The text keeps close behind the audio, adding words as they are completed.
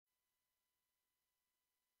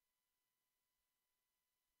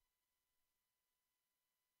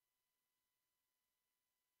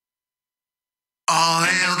All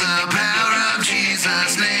hail the power of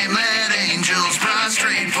Jesus' name, let angels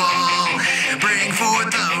prostrate fall. Bring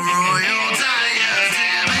forth the royal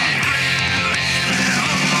diadem and crown him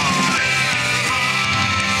Lord of all.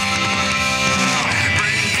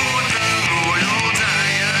 Bring forth the royal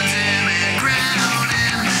diadem and crown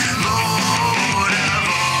him Lord of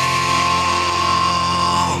all.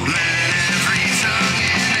 Let every tongue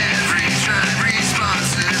and every tribe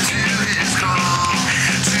responsive to his call.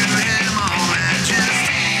 To him all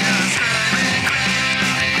majesty ascribe and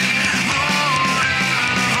crown him Lord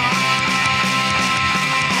of all.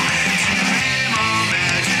 To him all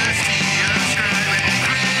majesty ascribe and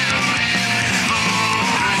crown him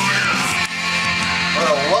Lord of all.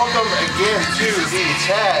 Well, welcome again to the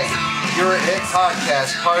Tag Your It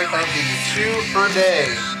podcast, part of the 2 per day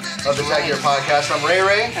of the Tag Your podcast. I'm Ray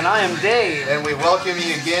Ray, And I am Dave. and we welcome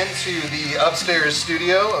you again to the upstairs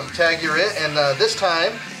studio of Tag Your It. And this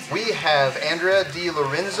time we have Andrea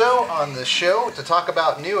DiLorenzo on the show to talk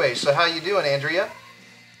about New Age. So how you doing, Andrea?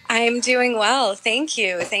 I'm doing well. Thank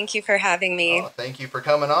you. Thank you for having me. Oh, thank you for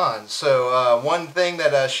coming on. So one thing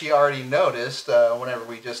that she already noticed whenever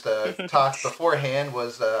we just talked beforehand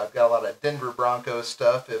was I've got a lot of Denver Broncos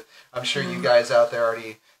stuff. I'm sure you guys out there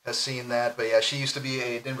already have seen that. But yeah, she used to be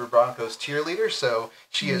a Denver Broncos cheerleader, so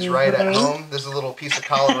she is right at home. This is a little piece of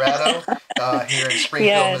Colorado here in Springfield,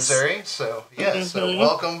 Yes. Missouri. So yeah, so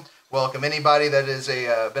welcome. Anybody that is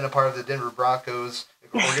been a part of the Denver Broncos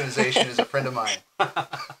organization is a friend of mine.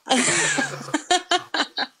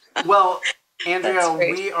 Well, Andrea, That's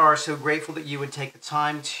great. we are so grateful that you would take the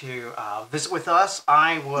time to visit with us.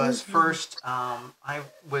 I was first, I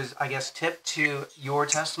guess, tipped to your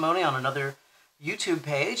testimony on another YouTube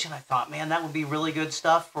page, and I thought, man, that would be really good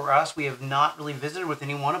stuff for us. We have not really visited with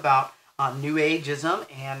anyone about New Ageism,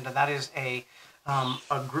 and that is a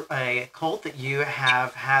cult that you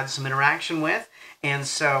have had some interaction with. And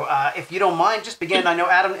so, if you don't mind, just begin. I know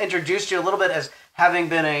Adam introduced you a little bit as having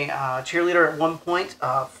been a cheerleader at one point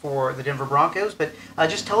for the Denver Broncos, but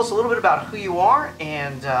just tell us a little bit about who you are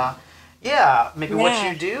and, maybe what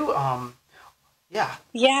you do. Yeah.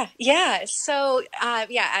 So,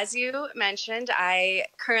 as you mentioned, I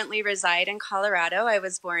currently reside in Colorado. I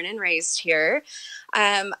was born and raised here.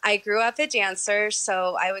 I grew up a dancer,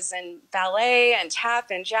 so I was in ballet and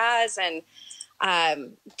tap and jazz and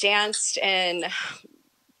danced in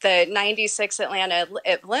the 96 Atlanta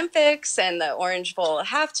Olympics and the Orange Bowl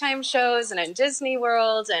halftime shows and in Disney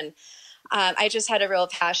World. And I just had a real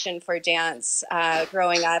passion for dance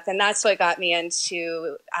growing up. And that's what got me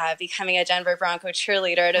into becoming a Denver Bronco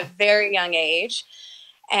cheerleader at a very young age.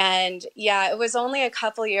 And yeah, it was only a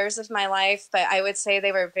couple years of my life, but I would say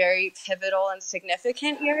they were very pivotal and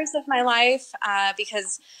significant years of my life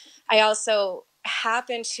because I also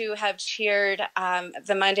happened to have cheered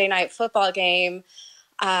the Monday Night Football game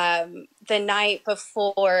the night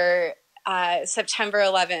before September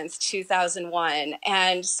 11th, 2001.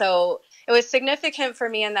 And so it was significant for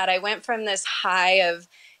me in that I went from this high of,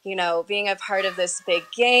 being a part of this big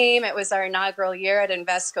game. It was our inaugural year at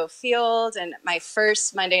Invesco Field and my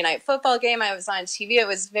first Monday Night Football game. I was on TV. It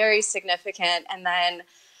was very significant. And then,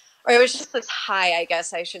 or it was just this high, I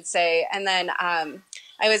guess I should say. And then I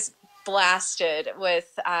was blasted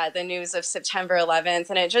with the news of September 11th,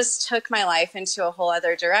 and it just took my life into a whole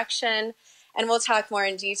other direction. And we'll talk more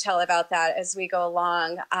in detail about that as we go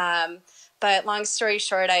along. But long story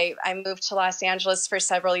short, I moved to Los Angeles for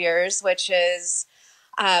several years, which is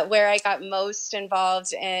where I got most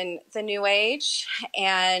involved in the New Age,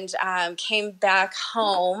 and came back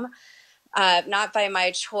home, not by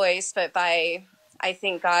my choice, but by, I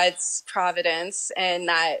think, God's providence, and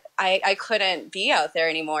that I couldn't be out there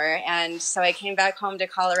anymore. And so I came back home to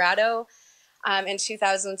Colorado in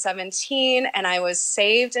 2017, and I was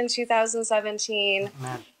saved in 2017.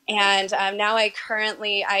 Amen. And now I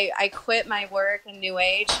quit my work in New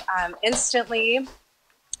Age instantly,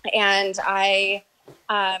 and I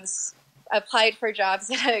applied for jobs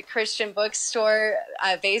at a Christian bookstore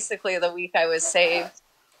basically the week I was saved.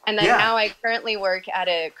 And then now I currently work at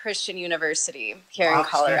a Christian university here in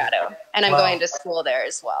Colorado, and I'm going to school there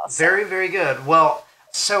as well. So. Very, very good. Well,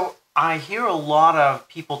 so I hear a lot of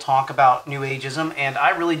people talk about New Ageism, and I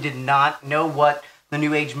really did not know what the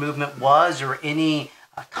New Age movement was or any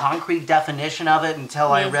concrete definition of it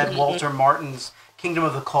until I read Walter Martin's Kingdom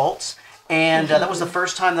of the Cults. And that was the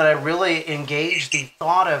first time that I really engaged the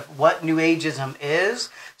thought of what New Ageism is.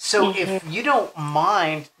 So if you don't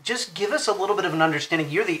mind, just give us a little bit of an understanding.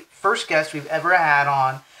 You're the first guest we've ever had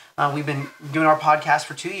on. We've been doing our podcast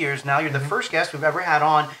for 2 years now. You're the first guest we've ever had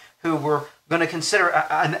on who we're going to consider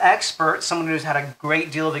an expert, someone who's had a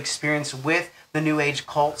great deal of experience with the New Age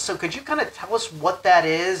cult. So could you kind of tell us what that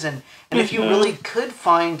is, and if you really could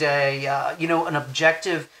find a an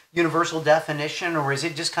objective universal definition, or is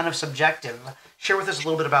it just kind of subjective? Share with us a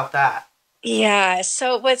little bit about that. Yeah.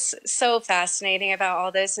 So what's so fascinating about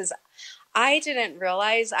all this is I didn't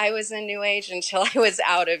realize I was in New Age until I was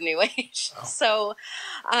out of New Age. Oh. So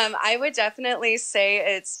I would definitely say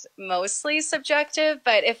it's mostly subjective,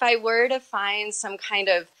 but if I were to find some kind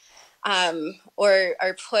of or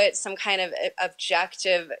put some kind of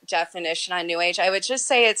objective definition on New Age, I would just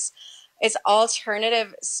say it's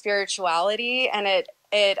alternative spirituality, and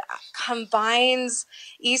it combines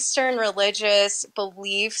Eastern religious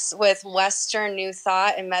beliefs with Western New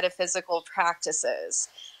Thought and metaphysical practices.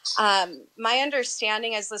 My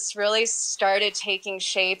understanding is this really started taking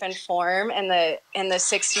shape and form in the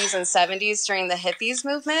 60s and 70s during the hippies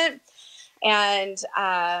movement, and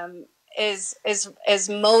is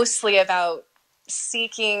mostly about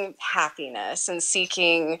seeking happiness and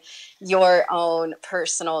seeking your own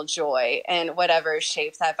personal joy in whatever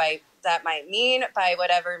shape that might mean, by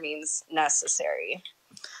whatever means necessary.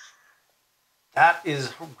 That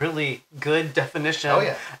is really good definition. Oh,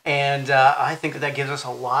 yeah. And I think that gives us a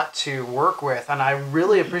lot to work with. And I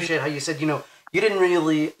really appreciate how you said, you didn't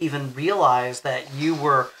really even realize that you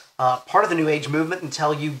were part of the New Age movement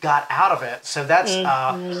until you got out of it. So that's,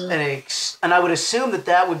 and I would assume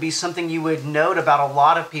that would be something you would note about a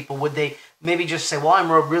lot of people. Would they maybe just say, well,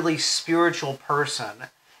 I'm a really spiritual person?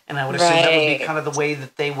 And I would assume that would be kind of the way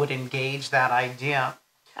that they would engage that idea.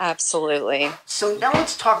 Absolutely. So now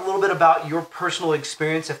let's talk a little bit about your personal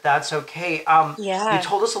experience, if that's okay. Yeah. You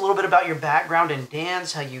told us a little bit about your background in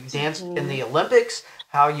dance, how you danced in the Olympics,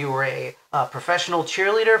 how you were a professional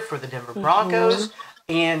cheerleader for the Denver Broncos,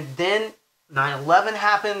 and then 9/11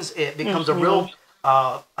 happens. It becomes a real,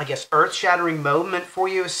 earth-shattering moment for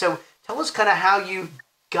you. So tell us kind of how you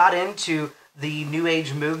got into the New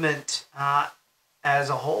Age movement as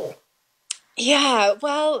a whole. Yeah,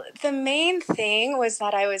 well, the main thing was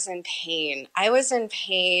that I was in pain. I was in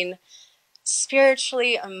pain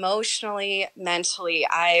spiritually, emotionally, mentally.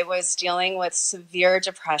 I was dealing with severe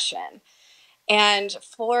depression. And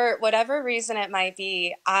for whatever reason it might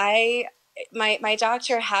be, my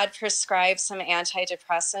doctor had prescribed some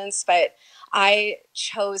antidepressants, but I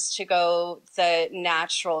chose to go the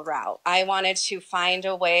natural route. I wanted to find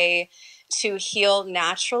a way to heal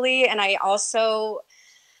naturally, and I also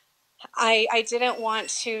I didn't want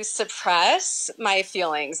to suppress my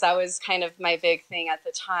feelings. That was kind of my big thing at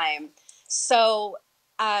the time. So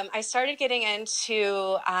I started getting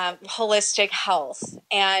into holistic health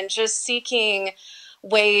and just seeking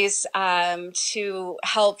ways to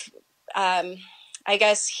help,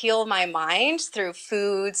 heal my mind through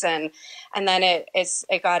foods, and then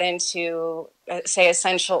it got into say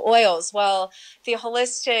essential oils. Well, the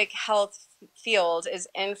holistic health field is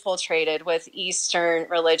infiltrated with Eastern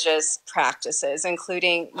religious practices,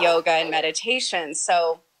 including yoga and meditation.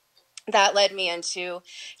 So that led me into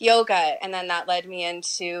yoga, and then that led me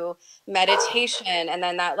into meditation, and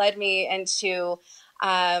then that led me into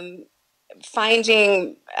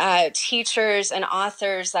finding teachers and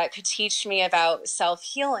authors that could teach me about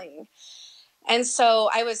self-healing. And so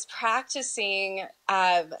I was practicing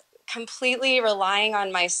completely relying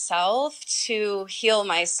on myself to heal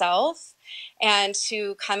myself and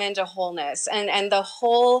to come into wholeness. And the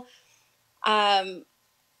whole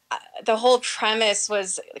premise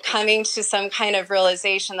was coming to some kind of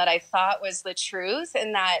realization that I thought was the truth,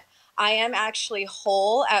 and that I am actually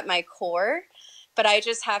whole at my core, but I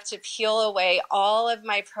just have to peel away all of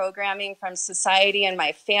my programming from society and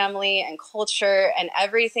my family and culture and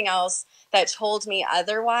everything else that told me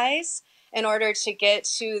otherwise, in order to get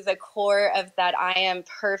to the core of that I am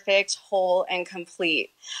perfect, whole, and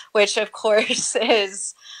complete, which of course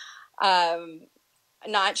is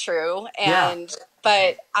not true. And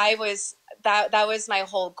but I was that was my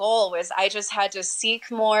whole goal, was I just had to seek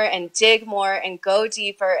more and dig more and go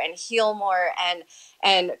deeper and heal more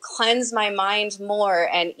and cleanse my mind more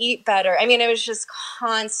and eat better. I mean, it was just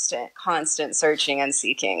constant searching and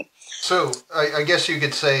seeking. So I guess you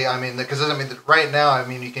could say, because right now,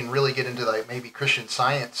 you can really get into like maybe Christian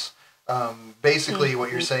Science. Basically,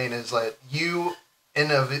 what you're saying is that you, in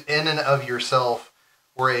and of yourself,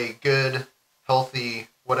 were a good, healthy,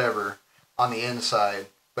 whatever on the inside,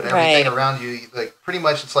 but everything around you, like pretty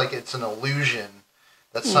much, it's like it's an illusion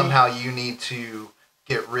that somehow you need to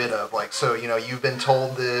get rid of. Like, so you've been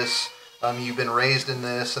told this. You've been raised in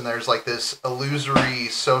this, and there's like this illusory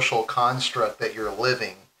social construct that you're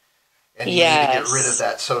living. And you need to get rid of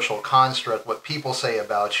that social construct, what people say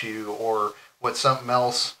about you, or what something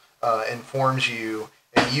else informs you,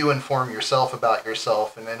 and you inform yourself about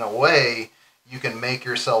yourself, and in a way, you can make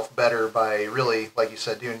yourself better by really, like you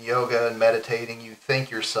said, doing yoga and meditating. You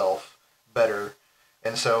think yourself better,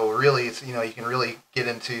 and so really, it's, you know, you can really get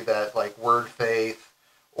into that like word faith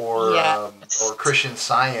or Christian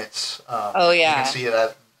Science. Oh, You can yeah. see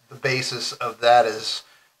that the basis of that is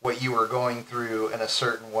what you were going through in a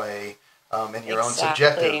certain way, in your own Exactly.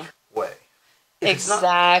 subjective way.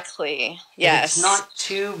 Exactly. If it's Yes. not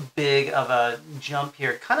too big of a jump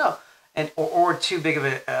here, kind of, or too big of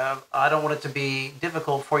a, I don't want it to be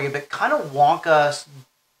difficult for you, but kind of walk us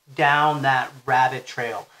down that rabbit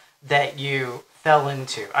trail that you fell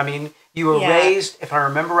into. I mean, you were Yeah. raised, if I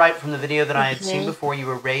remember right from the video that I had seen Mhm. before, you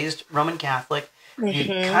were raised Roman Catholic. You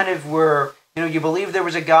Mhm. kind of were, you know, you believed there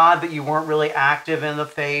was a God, but you weren't really active in the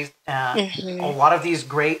faith. A Mhm. lot of these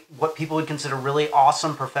great, what people would consider really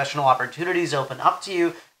awesome professional opportunities open up to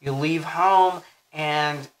you. You leave home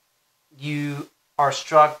and you are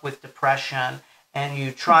struck with depression, and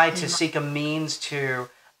you try to seek a means to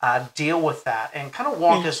deal with that, and kind of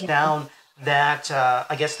walk us down that,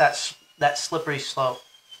 I guess that slippery slope.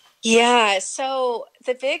 Yeah, so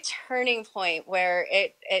the big turning point where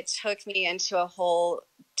it took me into a whole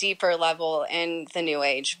deeper level in the new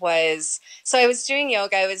age was, so I was doing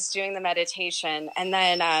yoga, I was doing the meditation, and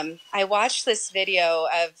then I watched this video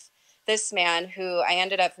of this man who I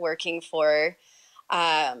ended up working for,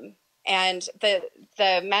 um, and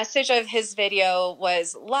the message of his video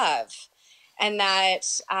was love, and that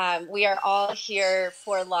we are all here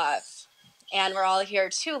for love, and we're all here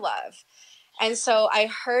to love. And so I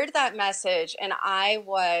heard that message and I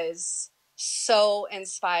was so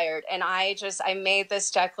inspired. And I made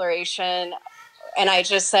this declaration and I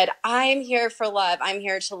just said, I'm here for love. I'm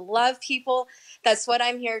here to love people. That's what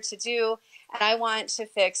I'm here to do. And I want to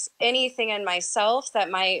fix anything in myself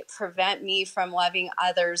that might prevent me from loving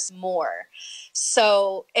others more.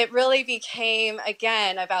 So it really became,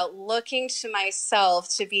 again, about looking to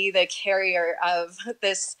myself to be the carrier of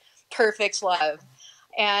this perfect love.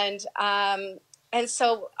 And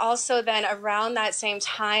so also then around that same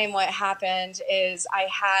time, what happened is I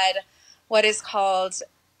had what is called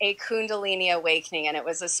a Kundalini awakening, and it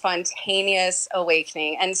was a spontaneous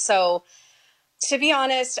awakening. And so, to be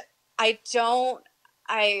honest, I don't.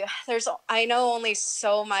 I know only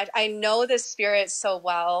so much. I know the spirit so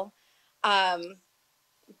well,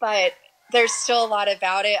 but there's still a lot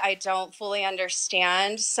about it I don't fully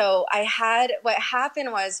understand. So what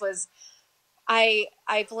happened was I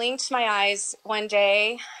blinked my eyes one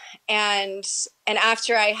day, and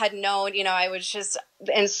after I had known, you know, I was just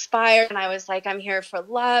inspired and I was like, I'm here for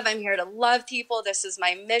love. I'm here to love people. This is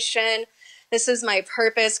my mission. This is my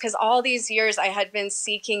purpose, because all these years I had been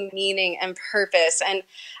seeking meaning and purpose, and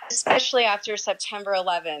especially after September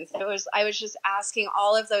 11th, I was just asking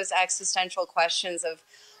all of those existential questions of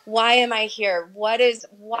why am I here? What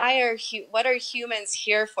are humans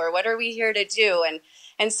here for? What are we here to do?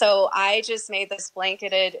 And so I just made this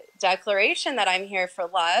blanketed declaration that I'm here for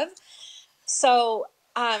love. So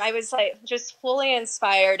I was like just fully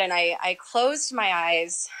inspired, and I closed my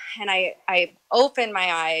eyes and I opened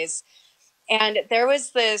my eyes, and there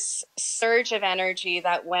was this surge of energy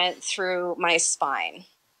that went through my spine.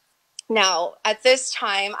 Now, at this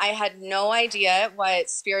time, I had no idea what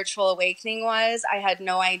spiritual awakening was. I had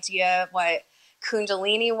no idea what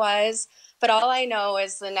Kundalini was. But all I know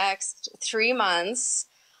is the next 3 months,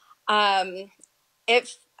 um,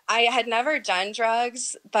 if I had never done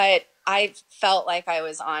drugs, but I felt like I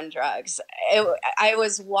was on drugs. I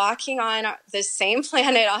was walking on the same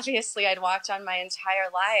planet, obviously, I'd walked on my entire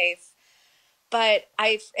life, but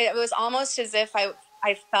it was almost as if I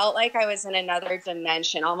felt like I was in another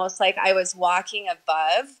dimension, almost like I was walking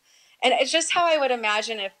above. And it's just how I would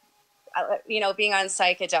imagine if, you know, being on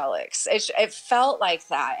psychedelics. It felt like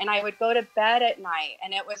that. And I would go to bed at night,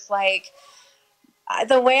 and it was like,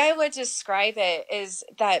 the way I would describe it is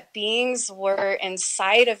that beings were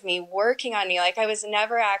inside of me, working on me. Like I was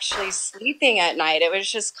never actually sleeping at night. It was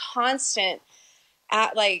just constant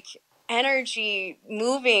like energy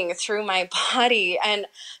moving through my body. And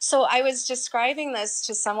so I was describing this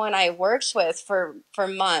to someone I worked with for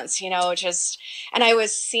months, you know, just, and I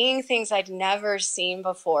was seeing things I'd never seen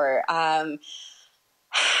before. And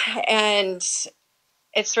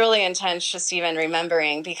it's really intense just even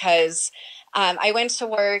remembering, because I went to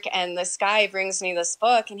work and this guy brings me this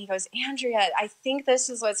book and he goes, Andrea, I think this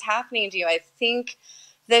is what's happening to you. I think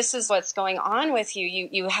this is what's going on with you.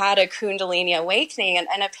 You had a Kundalini awakening,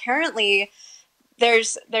 and apparently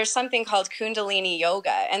there's something called Kundalini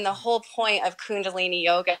yoga, and the whole point of Kundalini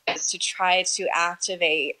yoga is to try to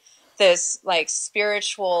activate this like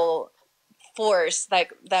spiritual force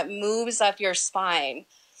that moves up your spine.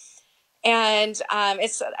 And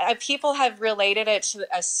it's people have related it to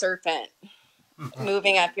a serpent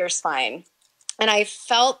moving up your spine. And I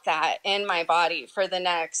felt that in my body for the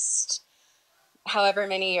next however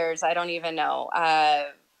many years, I don't even know,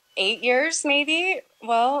 8 years maybe.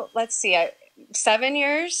 Well, let's see, 7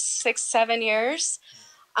 years, 6, 7 years.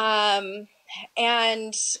 And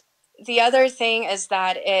the other thing is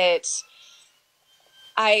that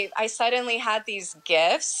I suddenly had these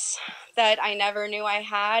gifts that I never knew I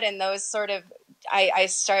had, and those started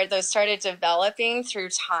developing through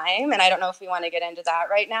time, and I don't know if we want to get into that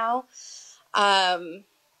right now.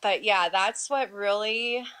 But yeah, that's what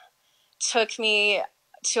really took me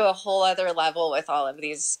to a whole other level with all of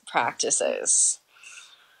these practices.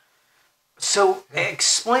 So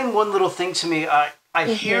explain one little thing to me. I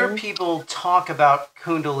hear people talk about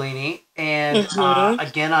Kundalini, and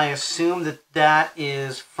again, I assume that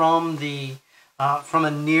is from from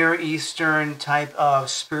a Near Eastern type of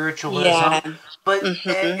spiritualism. Yeah. But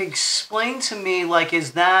explain to me, like,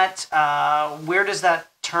 is that where does that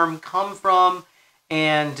term come from?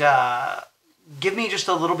 And give me just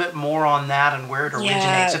a little bit more on that and where it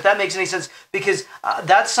originates, if that makes any sense. Because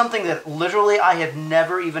that's something that literally I had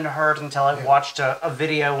never even heard until I watched a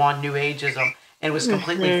video on New Ageism, and it was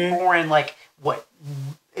completely foreign. Like, what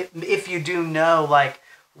if you do know, like,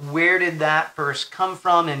 where did that first come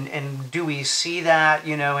from, and do we see that,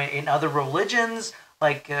 you know, in other religions?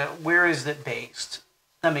 Like, where is it based?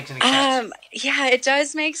 That makes any sense. Yeah, it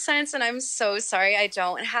does make sense, and I'm so sorry I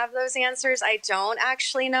don't have those answers. I don't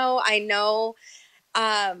actually know. I know,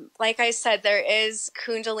 like I said, there is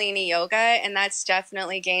Kundalini yoga, and that's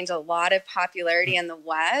definitely gained a lot of popularity in the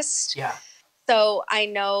West. Yeah. So I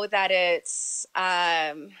know that it's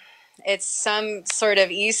some sort of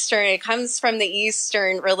Eastern. It comes from the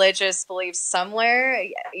Eastern religious beliefs somewhere,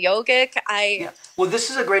 yogic. Well, this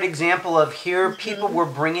is a great example of here people were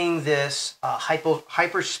bringing this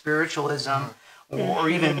hyper spiritualism or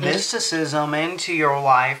even mysticism into your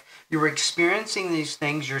life. You're experiencing these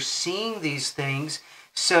things. You're seeing these things.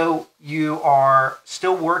 So you are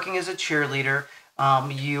still working as a cheerleader.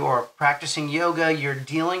 You are practicing yoga. You're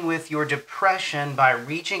dealing with your depression by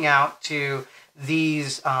reaching out to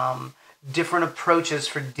these different approaches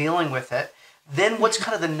for dealing with it. Then what's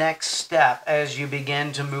kind of the next step as you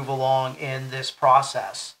begin to move along in this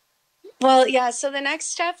process? Well, yeah, so the next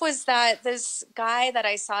step was that this guy that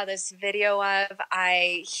I saw this video of,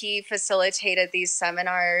 he facilitated these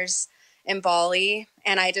seminars in Bali,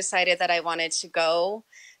 and I decided that I wanted to go.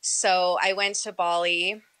 So I went to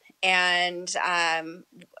Bali, and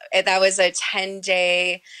that was a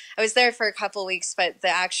 10-day, I was there for a couple weeks, but the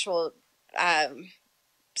actual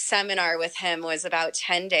seminar with him was about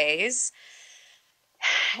 10 days.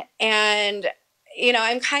 And, you know,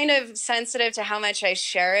 I'm kind of sensitive to how much I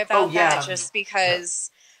share about that, just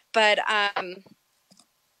because, but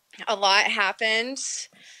a lot happened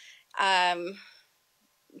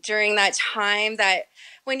during that time, that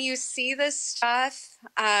when you see this stuff,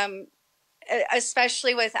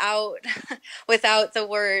 especially without the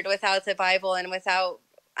word, without the Bible, and without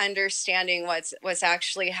understanding what's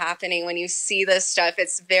actually happening, when you see this stuff,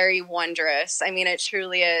 it's very wondrous. I mean, it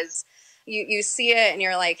truly is. You see it and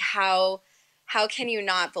you're like, how can you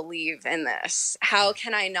not believe in this? How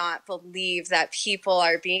can I not believe that people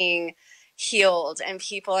are being healed, and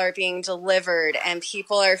people are being delivered, and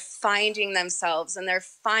people are finding themselves, and they're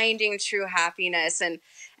finding true happiness, and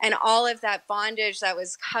all of that bondage that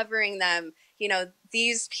was covering them, you know,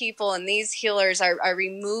 these people and these healers are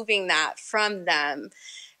removing that from them.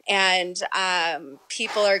 And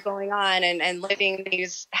people are going on and living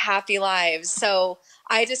these happy lives. So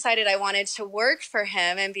I decided I wanted to work for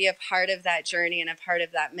him and be a part of that journey and a part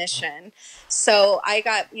of that mission. So I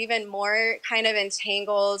got even more kind of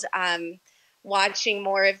entangled, watching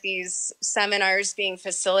more of these seminars being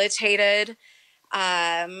facilitated.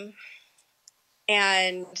 And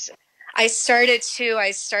I started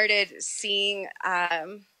seeing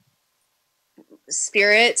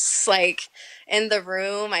spirits, like, in the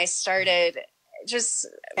room. I started just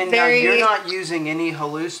And now you're not using any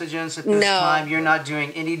hallucinogens at this time. You're not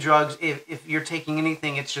doing any drugs. If you're taking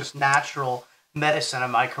anything, it's just natural medicine.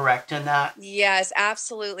 Am I correct in that? Yes,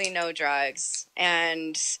 absolutely no drugs.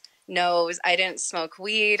 And no, I didn't smoke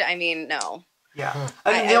weed. I mean, no. Yeah.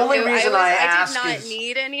 I mean, the only reason I ask I did not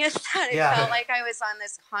need any of that. It felt like I was on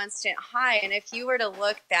this constant high. And if you were to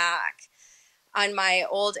look back on my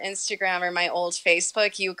old Instagram or my old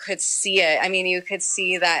Facebook, you could see it. I mean, you could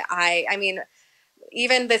see that I mean,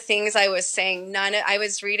 even the things I was saying, I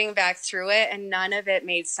was reading back through it, and none of it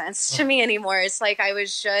made sense to me anymore. It's like I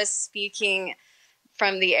was just speaking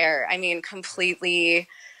from the air. I mean, completely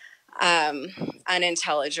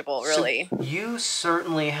unintelligible, really. So you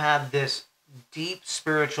certainly had this deep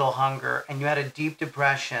spiritual hunger, and you had a deep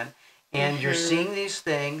depression, and you're seeing these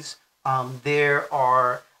things. There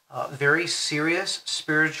are very serious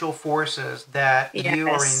spiritual forces that you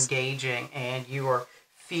are Yes. engaging, and you are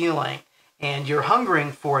feeling, and you're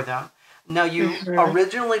hungering for them. Now, you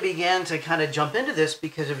originally began to kind of jump into this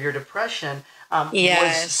because of your depression. Was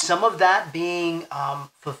Yes. some of that being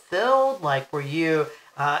fulfilled? Like, were you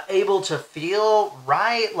able to feel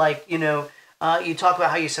right? Like, you talk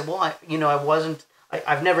about how you said, well,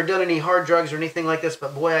 I've never done any hard drugs or anything like this,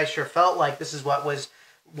 but boy, I sure felt like this is what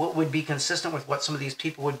would be consistent with what some of these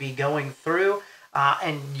people would be going through.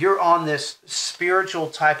 And you're on this spiritual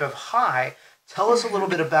type of high. Tell us a little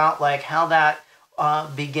bit about like how that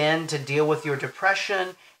began to deal with your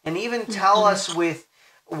depression, and even tell us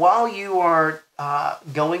while you are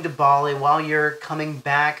going to Bali, while you're coming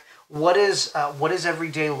back, what does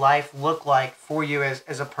everyday life look like for you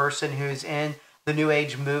as a person who's in the New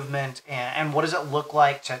Age movement, and what does it look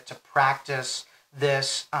like to practice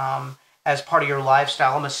this as part of your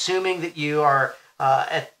lifestyle? I'm assuming that you are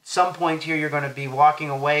at some point here you're going to be walking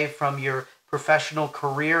away from your professional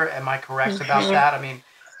career. Am I correct about that? I mean,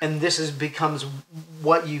 and this becomes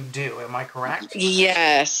what you do. Am I correct?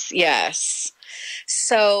 Yes, yes.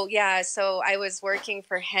 So yeah, so I was working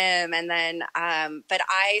for him, and then but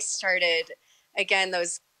I started again,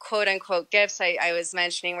 those quote unquote gifts I was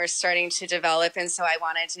mentioning were starting to develop, and so I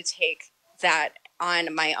wanted to take that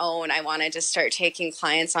on my own. I wanted to start taking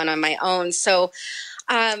clients on my own. So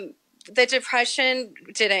the depression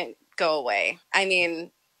didn't go away. I mean,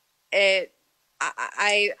 it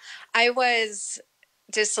I was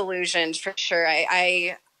disillusioned for sure.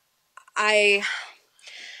 I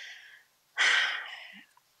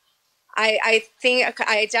I think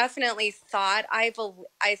I definitely thought I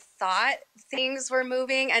thought things were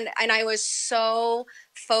moving, and I was so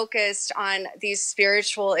focused on these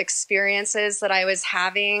spiritual experiences that I was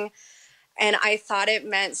having, and I thought it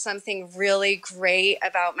meant something really great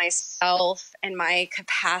about myself and my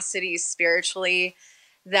capacities spiritually,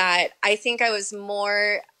 that I think I was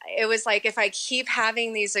more, it was like if I keep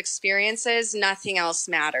having these experiences, nothing else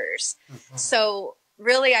matters. So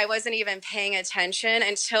really, I wasn't even paying attention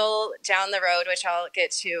until down the road, which I'll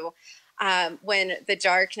get to, when the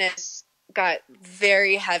darkness got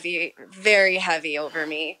very heavy over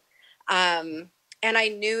me. And I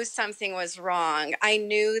knew something was wrong. I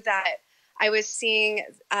knew that I was seeing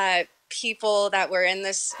people that were in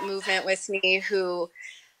this movement with me who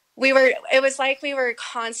it was like we were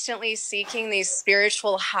constantly seeking these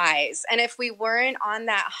spiritual highs. And if we weren't on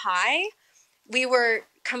that high, we were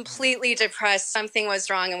completely depressed. Something was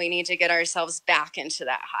wrong and we need to get ourselves back into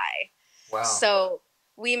that high. Wow. So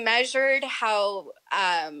we measured how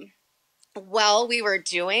well we were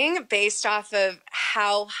doing based off of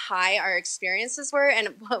how high our experiences were. And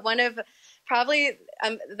one of probably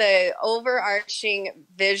the overarching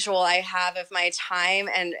visual I have of my time,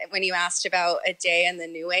 and when you asked about a day in the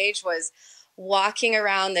New Age, was walking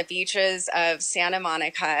around the beaches of Santa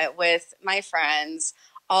Monica with my friends,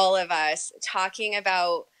 all of us talking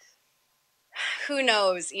about who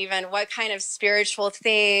knows even what kind of spiritual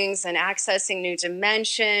things, and accessing new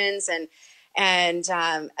dimensions, and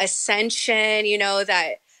ascension,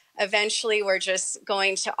 that eventually we're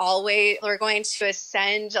going to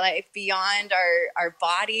ascend like beyond our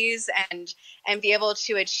bodies, and be able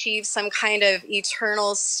to achieve some kind of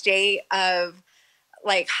eternal state of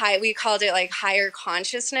like we called it like higher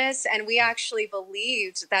consciousness. And we actually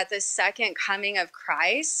believed that the second coming of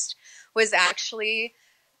Christ was actually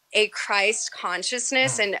a Christ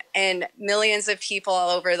consciousness, and millions of people all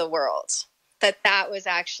over the world, that was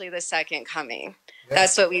actually the second coming. Yeah.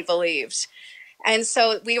 That's what we believed. And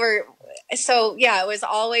so it was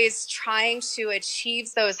always trying to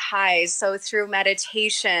achieve those highs. So through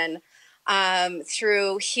meditation,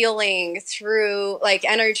 through healing, through like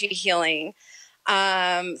energy healing,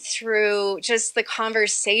 through just the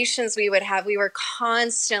conversations we would have, we were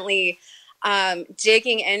constantly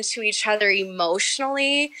digging into each other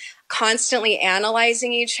emotionally, constantly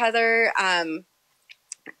analyzing each other.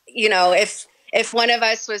 If one of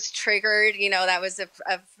us was triggered, that was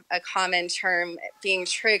a common term, being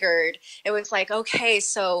triggered. It was like, okay,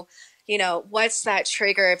 so, what's that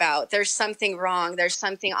trigger about? There's something wrong. There's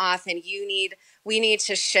something off, and we need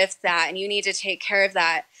to shift that, and you need to take care of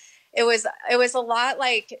that. it was a lot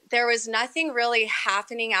like there was nothing really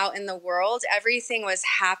happening out in the world. Everything was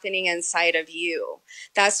happening inside of you.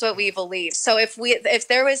 That's what we believe. So if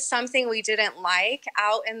there was something we didn't like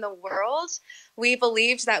out in the world, we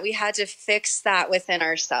believed that we had to fix that within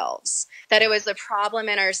ourselves, that it was a problem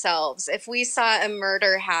in ourselves. If we saw a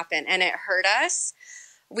murder happen and it hurt us,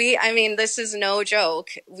 I mean, this is no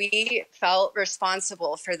joke. We felt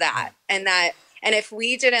responsible for that. And if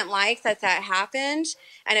we didn't like that happened,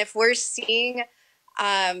 and if we're seeing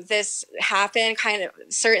this happen, kind of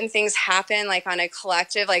certain things happen, like on a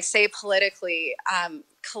collective, like say politically,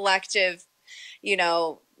 collective,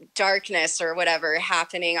 darkness or whatever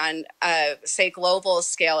happening on, say, global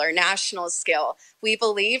scale or national scale, we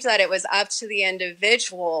believed that it was up to the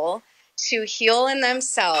individual to heal in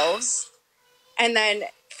themselves, and then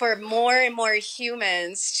for more and more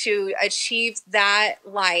humans to achieve that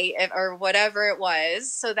light or whatever it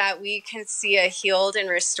was, so that we can see a healed and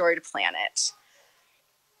restored planet.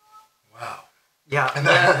 Wow. Yeah, And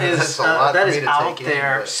that is that's a lot that for is me to out take in,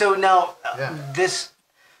 there. but- So now Yeah.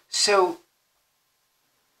 So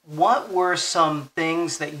what were some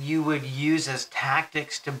things that you would use as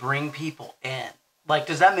tactics to bring people in? Like,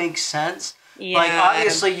 does that make sense? Yeah. Like,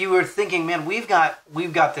 obviously you were thinking, man, we've got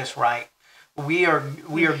this right. We are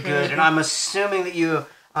good, and I'm assuming that you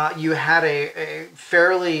had a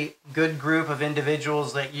fairly good group of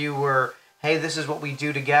individuals that you were, hey, this is what we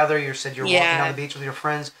do together. You said you're walking on the beach with your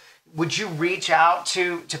friends. Would you reach out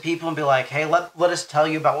to people and be like, hey, let us tell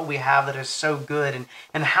you about what we have that is so good,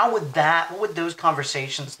 and what would those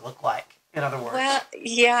conversations look like, in other words? Well,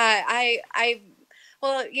 yeah,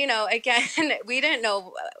 well, again, we didn't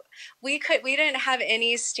know, we didn't have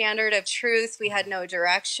any standard of truth. We had no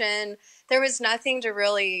direction. There was nothing to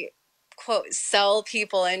really, quote, sell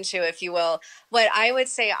people into, if you will. What I would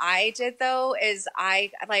say I did, though, is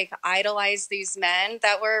I idolized these men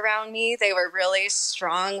that were around me. They were really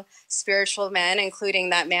strong spiritual men, including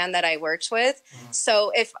that man that I worked with.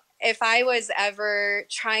 So if I was ever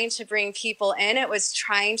trying to bring people in, it was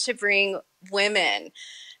trying to bring women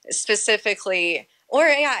specifically,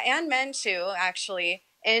 and men too, actually,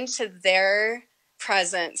 into their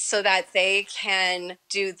presence so that they can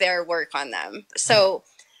do their work on them. So,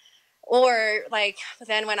 or like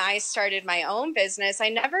then when I started my own business, I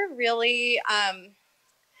never really, I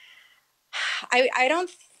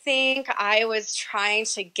don't think I was trying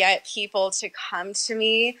to get people to come to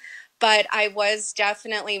me, but I was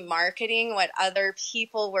definitely marketing what other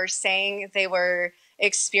people were saying they were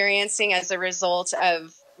experiencing as a result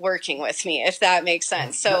of working with me, if that makes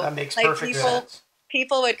sense. So that makes like perfect sense.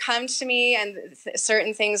 people would come to me and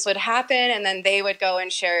certain things would happen, and then they would go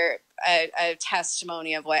and share a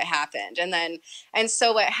testimony of what happened. And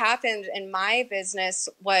so what happened in my business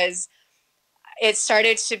was it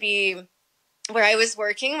started to be where I was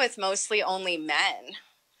working with mostly only men.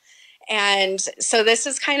 And so this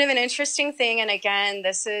is kind of an interesting thing. And again,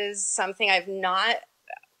 this is something I've not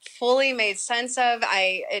fully made sense of.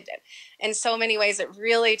 In so many ways, it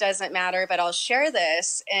really doesn't matter, but I'll share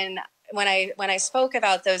this. And when I spoke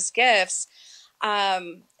about those gifts,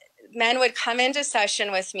 men would come into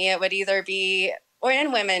session with me. It would either be,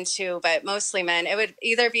 and women too, but mostly men. It would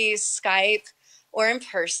either be Skype or in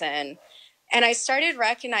person. And I started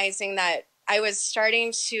recognizing that I was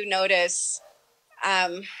starting to notice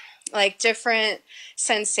like different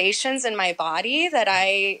sensations in my body that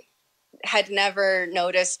I had never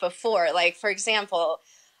noticed before. Like, for example,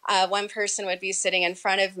 one person would be sitting in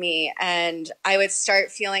front of me and I would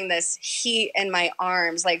start feeling this heat in my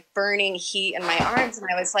arms, like burning heat in my arms. And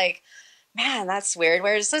I was like, man, that's weird.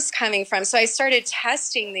 Where is this coming from? So I started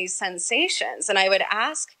testing these sensations and I would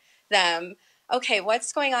ask them, okay,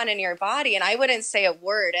 what's going on in your body? And I wouldn't say a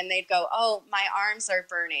word and they'd go, oh, my arms are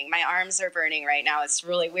burning. My arms are burning right now. It's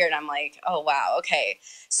really weird. I'm like, oh, wow. Okay.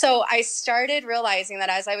 So I started realizing that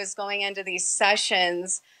as I was going into these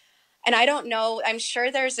sessions, and I don't know, I'm sure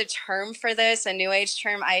there's a term for this, a new age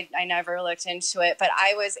term. I never looked into it, but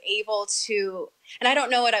I was able to, and I don't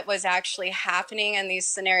know what was actually happening in these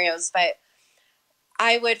scenarios, but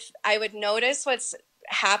I would notice what's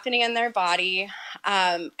happening in their body,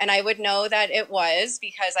 and I would know that it was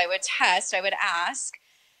because I would test, I would ask,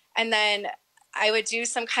 and then I would do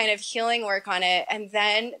some kind of healing work on it, and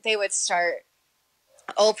then they would start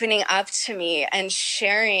opening up to me and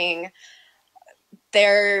sharing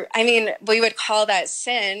we would call that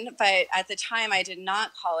sin, but at the time I did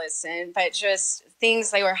not call it sin, but just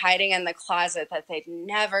things they were hiding in the closet that they'd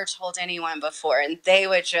never told anyone before. And they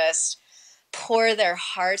would just pour their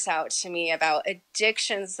hearts out to me about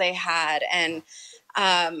addictions they had and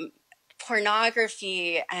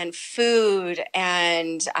pornography and food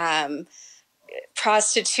and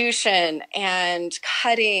prostitution and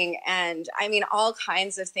cutting and I mean all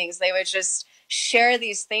kinds of things. They would just share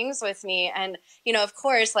these things with me. And of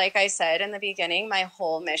course, like I said in the beginning, my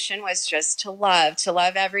whole mission was just to love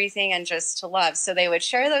everything and just to love. So they would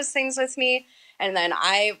share those things with me, and then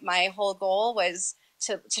my whole goal was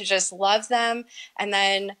to just love them. And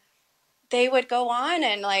then they would go on,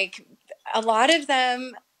 and like a lot of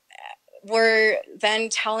them were then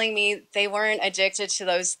telling me they weren't addicted to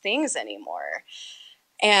those things anymore.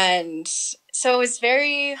 And so it was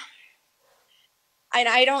very, and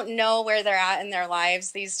I don't know where they're at in their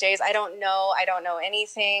lives these days. I don't know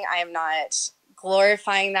anything. I am not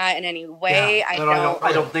glorifying that in any way. Yeah,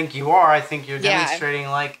 I don't think you are. I think you're demonstrating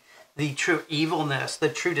like the true evilness, the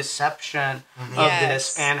true deception of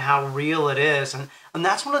this, and how real it is. And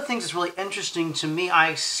that's one of the things that's really interesting to me.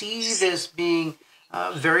 I see this being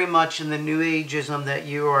very much in the New Ageism that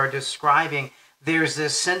you are describing. There's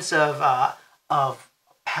this sense of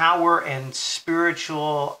power and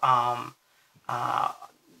spiritual, I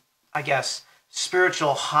guess,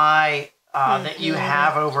 spiritual high that you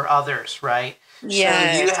have over others, right?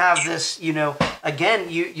 Yes. So you have this, again,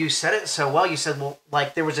 you said it so well. You said, well,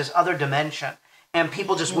 like there was this other dimension, and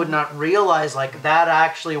people just would not realize like that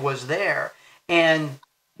actually was there. And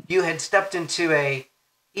you had stepped into a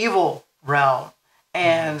evil realm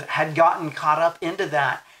and had gotten caught up into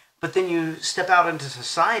that. But then you step out into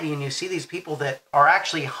society and you see these people that are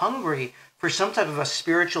actually hungry for some type of a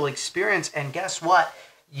spiritual experience. And guess what?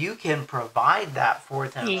 You can provide that for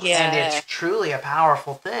them. Yeah. And it's truly a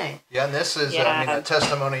powerful thing. Yeah, and this is, a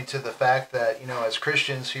testimony to the fact that, as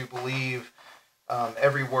Christians who believe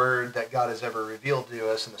every word that God has ever revealed to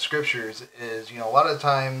us in the scriptures is, a lot of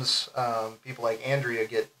times people like Andrea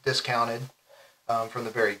get discounted from the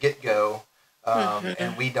very get-go.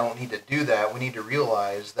 And we don't need to do that. We need to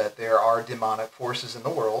realize that there are demonic forces in the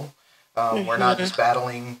world. We're not just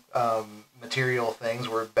battling material things.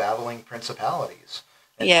 We're battling principalities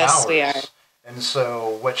and powers. We are. And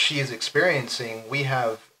so what she is experiencing, we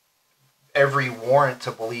have every warrant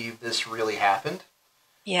to believe this really happened.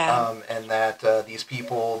 Yeah. And that these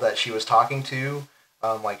people that she was talking to,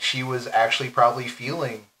 like she was actually probably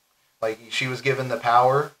feeling like she was given the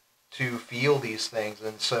power to feel these things.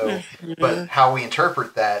 And so, but how we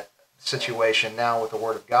interpret that situation now with the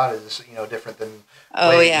Word of God is, different than the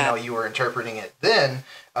way, you were interpreting it then.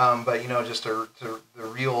 But, just the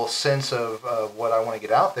real sense of what I want to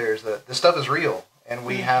get out there is that this stuff is real, and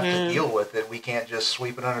we have to deal with it. We can't just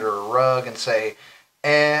sweep it under a rug and say,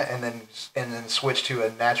 and then switch to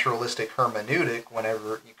a naturalistic hermeneutic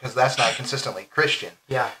whenever, because that's not consistently Christian.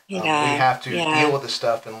 Yeah. We have to deal with the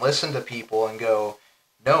stuff and listen to people and go,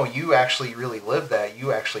 no, you actually really lived that.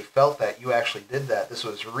 You actually felt that. You actually did that. This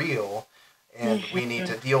was real. And we need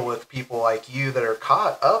to deal with people like you that are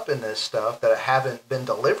caught up in this stuff that haven't been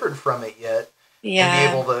delivered from it yet.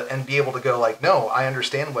 Yeah. And be able to go like, no, I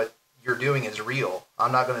understand what you're doing is real.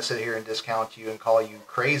 I'm not going to sit here and discount you and call you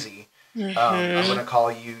crazy. I'm going to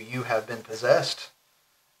call you have been possessed.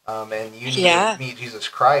 And you need to meet Jesus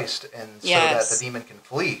Christ, and so that the demon can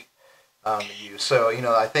flee. You. So,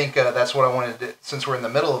 I think that's what I wanted to, since we're in the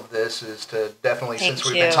middle of this, is to definitely, since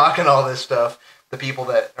we've been talking all this stuff, the people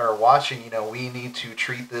that are watching, we need to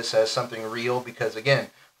treat this as something real, because,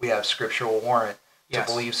 again, we have scriptural warrant to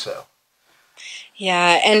believe so.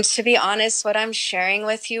 Yeah, and to be honest, what I'm sharing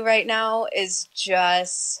with you right now is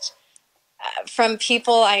just from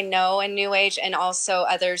people I know in New Age, and also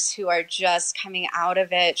others who are just coming out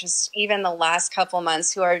of it, just even the last couple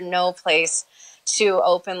months, who are in no place to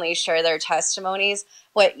openly share their testimonies.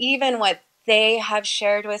 What they have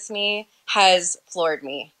shared with me has floored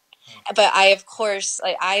me. But I, of course,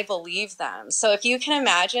 I believe them. So if you can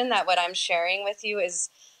imagine that what I'm sharing with you is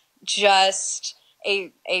just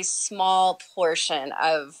a small portion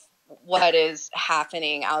of what is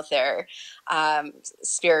happening out there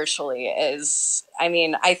spiritually, is,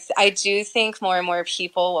 I do think more and more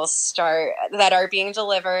people will start, that are being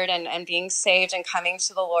delivered and being saved and coming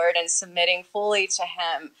to the Lord and submitting fully to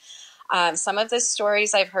Him. Some of the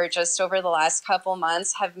stories I've heard just over the last couple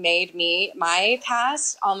months have made my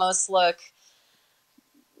past almost look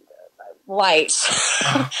light,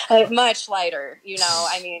 much lighter,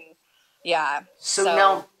 yeah. So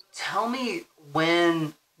now tell me,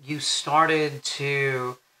 when you started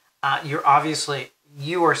to,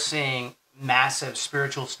 you are seeing massive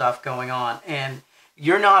spiritual stuff going on, and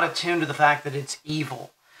you're not attuned to the fact that it's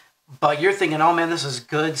evil, but you're thinking, oh man, this is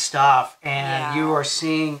good stuff. And you are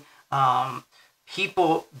seeing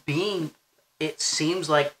people being, it seems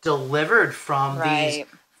like, delivered from these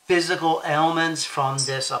physical ailments, from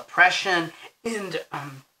this oppression, and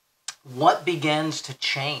what begins to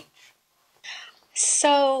change?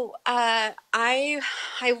 So I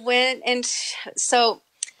went and so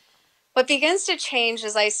what begins to change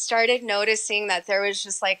is I started noticing that there was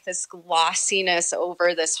just like this glossiness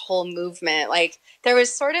over this whole movement. Like there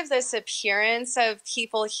was sort of this appearance of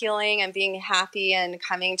people healing and being happy and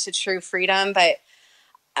coming to true freedom, but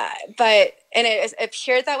and it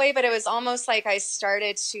appeared that way, but it was almost like I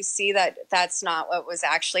started to see that that's not what was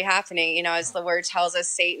actually happening. You know, as the word tells us,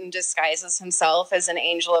 Satan disguises himself as an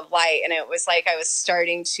angel of light, and it was like I was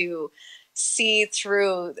starting to see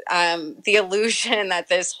through the illusion that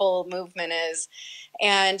this whole movement is.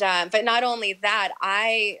 And but not only that,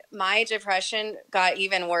 my depression got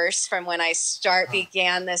even worse from when I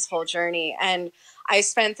began this whole journey, and I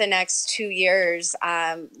spent the next 2 years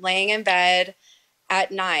laying in bed at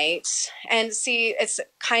night. And see, it's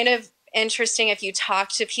kind of interesting if you talk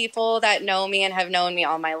to people that know me and have known me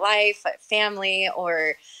all my life, like family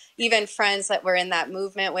or even friends that were in that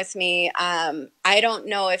movement with me. I don't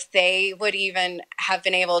know if they would even have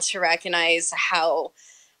been able to recognize how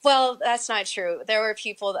well. That's not true. There were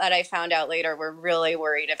people that I found out later were really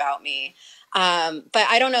worried about me. But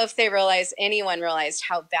I don't know if anyone realized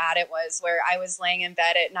how bad it was, where I was laying in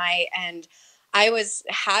bed at night and I was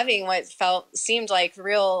having what seemed like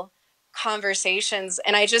real conversations,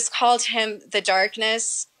 and I just called him the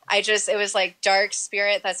darkness. It was like dark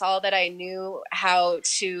spirit. That's all that I knew how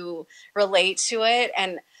to relate to it.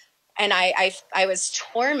 And I was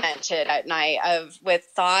tormented at night with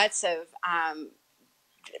thoughts of,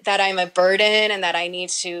 that I'm a burden and that I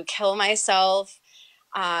need to kill myself.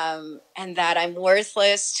 And that I'm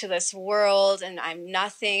worthless to this world and I'm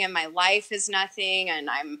nothing and my life is nothing. And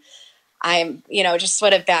just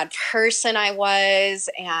what a bad person I was.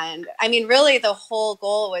 And I mean, really the whole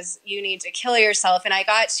goal was you need to kill yourself. And I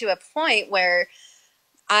got to a point where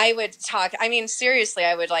I would talk, I mean, seriously,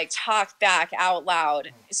 I would like talk back out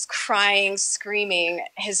loud, just crying, screaming,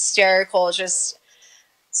 hysterical, just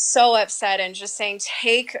so upset and just saying,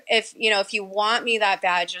 if you want me that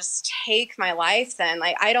bad, just take my life then.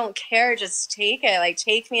 Like, I don't care. Just take it. Like,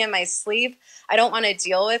 take me in my sleep. I don't want to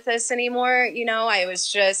deal with this anymore. I was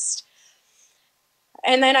just,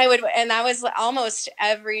 and then and that was almost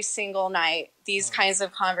every single night, these kinds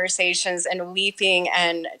of conversations and weeping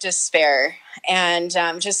and despair and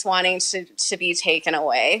just wanting to be taken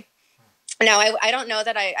away. Now, I don't know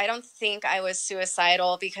that I don't think I was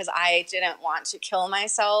suicidal because I didn't want to kill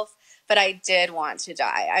myself, but I did want to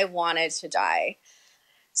die. I wanted to die.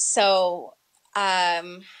 So,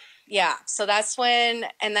 yeah, so that's when,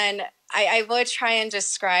 and then I would try and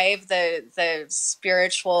describe the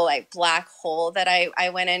spiritual like black hole that I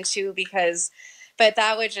went into but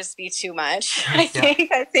that would just be too much. I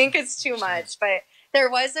think it's too much, but there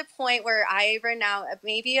was a point where I renounced,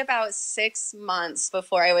 maybe about 6 months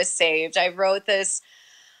before I was saved. I wrote this,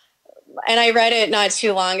 and I read it not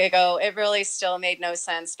too long ago. It really still made no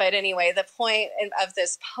sense. But anyway, the point of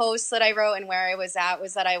this post that I wrote and where I was at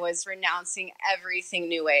was that I was renouncing everything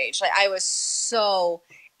New Age. Like, I was so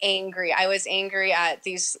angry. I was angry at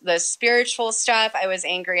the spiritual stuff. I was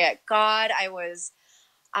angry at God. I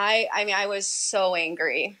mean, I was so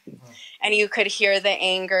angry. And you could hear the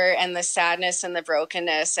anger and the sadness and the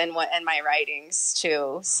brokenness and my writings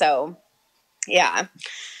too. So, yeah.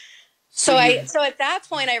 So at that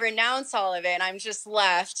point I renounce all of it and I'm just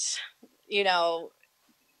left,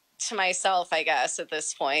 to myself, I guess, at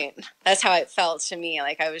this point. That's how it felt to me.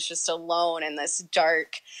 Like I was just alone in this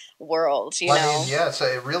dark world, you know? I mean, yeah, so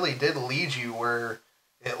it really did lead you where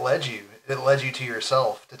it led you. It led you to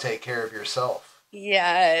yourself, to take care of yourself.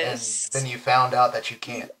 Yes. And then you found out that you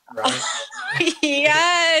can't, right?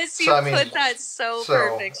 Yes, you put that so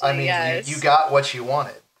perfectly. I mean, yes. you got what you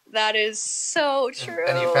wanted. That is so true.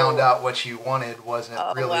 And you found out what you wanted wasn't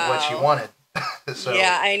really what you wanted. So,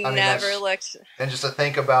 yeah, I never looked. And just to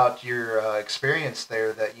think about your experience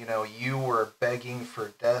there, that you were begging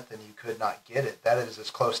for death and you could not get it. That is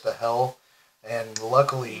as close to hell. And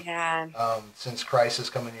luckily, since Christ has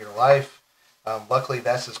come into your life, luckily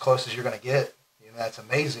that's as close as you're going to get. That's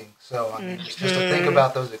amazing. So I mean, just to think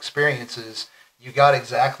about those experiences, you got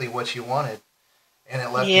exactly what you wanted, and it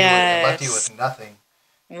left you with nothing.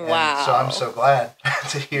 Wow. And so I'm so glad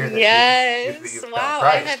to hear that. Yes. you wow.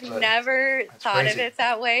 Christ, I have never thought of it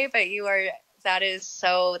that way, but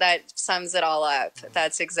that sums it all up.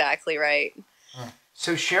 That's exactly right.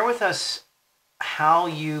 So share with us how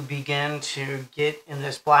you begin to get in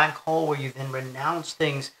this black hole where you then renounce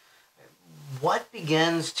things. What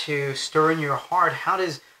begins to stir in your heart? How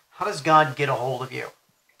does God get a hold of you?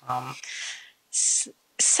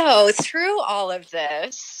 So through all of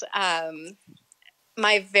this,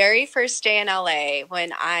 my very first day in LA,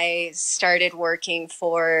 when I started working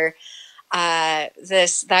for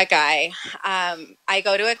that guy. I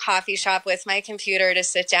go to a coffee shop with my computer to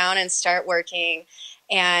sit down and start working,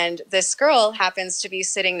 and this girl happens to be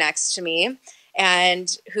sitting next to me,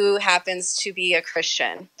 and who happens to be a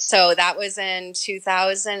Christian. So that was in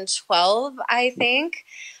 2012, I think.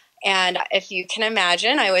 And if you can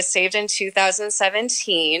imagine, I was saved in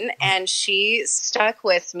 2017, and she stuck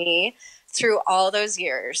with me through all those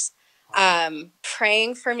years,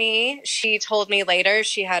 praying for me. She told me later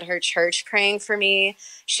she had her church praying for me,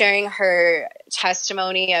 sharing her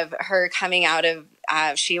testimony of her coming out of,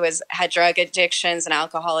 she had drug addictions and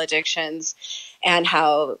alcohol addictions, and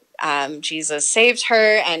how Jesus saved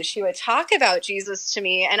her. And she would talk about Jesus to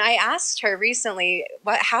me. And I asked her recently,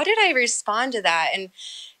 how did I respond to that? And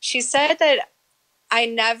she said that I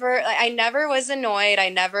never was annoyed. I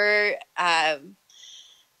never,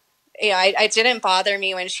 it didn't bother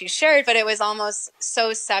me when she shared, but it was almost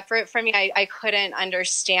so separate from me. I couldn't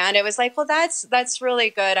understand. It was like, well, that's really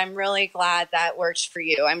good. I'm really glad that worked for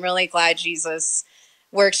you. I'm really glad Jesus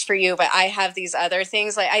works for you, but I have these other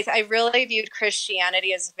things. Like I really viewed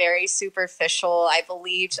Christianity as very superficial. I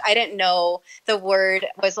didn't know the word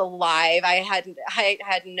was alive. I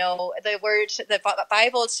had no, the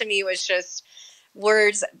Bible to me was just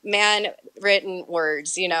words, man written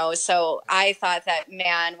words, so I thought that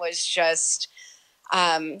man was just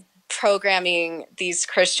programming these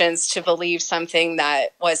Christians to believe something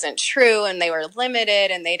that wasn't true, and they were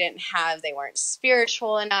limited, and they weren't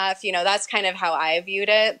spiritual enough. That's kind of how I viewed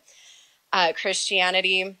it,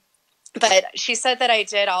 Christianity. But she said that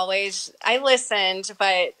I listened,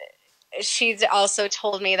 but she also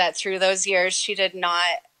told me that through those years, she did not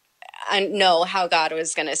know how God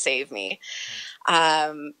was going to save me.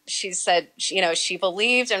 She said, she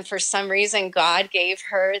believed, and for some reason, God gave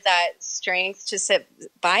her that strength to sit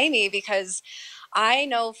by me, because I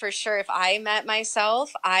know for sure if I met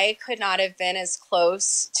myself, I could not have been as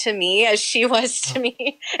close to me as she was to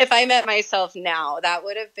me. If I met myself now, that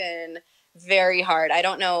would have been very hard. I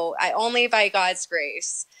don't know. Only by God's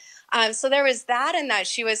grace. So there was that, and that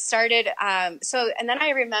she was started. And then I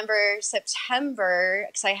remember September,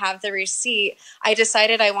 because I have the receipt, I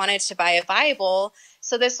decided I wanted to buy a Bible.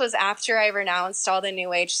 So this was after I renounced all the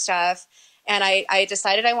New Age stuff. And I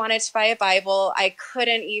decided I wanted to buy a Bible. I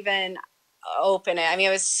couldn't even open it. I mean,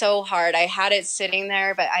 it was so hard. I had it sitting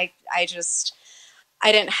there, but I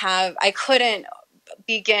couldn't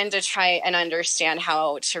begin to try and understand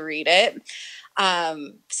how to read it.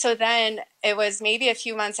 So then it was maybe a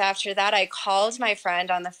few months after that, I called my friend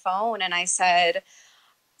on the phone and I said,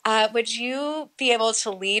 would you be able to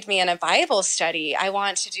lead me in a Bible study? I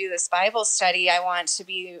want to do this Bible study. I want to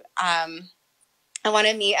meet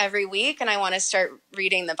every week, and I want to start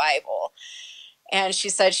reading the Bible. And she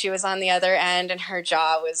said she was on the other end and her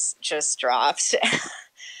jaw was just dropped.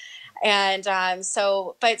 And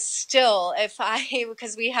but still,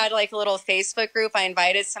 because we had like a little Facebook group, I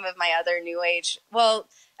invited some of my other New Age. Well,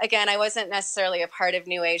 again, I wasn't necessarily a part of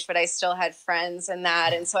New Age, but I still had friends in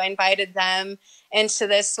that. And so I invited them into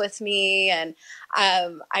this with me. And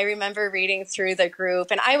I remember reading through the group,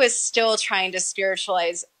 and I was still trying to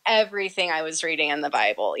spiritualize everything I was reading in the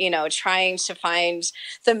Bible, trying to find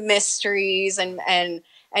the mysteries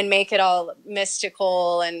and make it all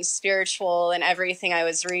mystical and spiritual and everything I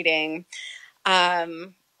was reading.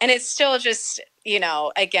 And it's still just,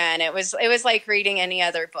 again, it was like reading any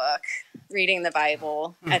other book, reading the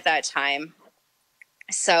Bible at that time.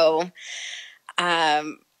 So,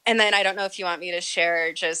 and then I don't know if you want me to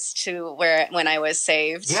share just when I was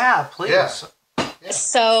saved. Yeah, please. Yeah. Yeah.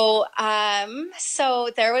 So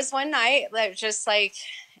there was one night that just like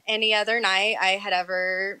any other night I had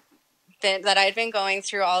ever that I'd been going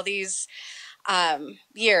through all these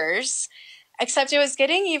years, except it was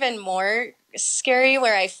getting even more scary,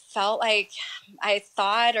 where I felt like I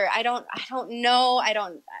thought, or I don't know,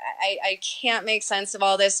 I can't make sense of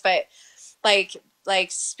all this, but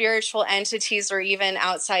like spiritual entities were even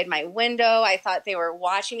outside my window. I thought they were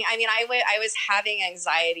watching me. I mean, I was having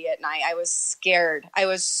anxiety at night. I was scared. I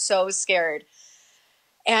was so scared.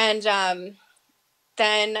 And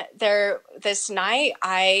then this night,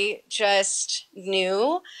 I just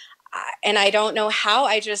knew, and I don't know how,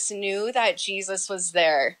 I just knew that Jesus was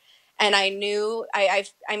there. And I knew, I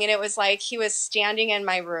mean, it was like he was standing in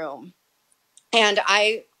my room. And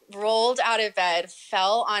I rolled out of bed,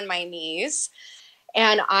 fell on my knees,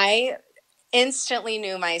 and I instantly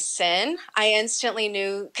knew my sin. I instantly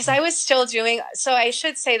knew, because I was still doing, so I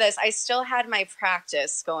should say this, I still had my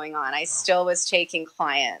practice going on. I still was taking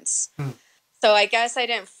clients. So I guess I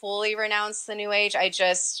didn't fully renounce the New Age. I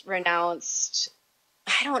just renounced,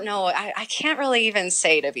 I don't know. I can't really even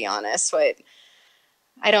say, to be honest,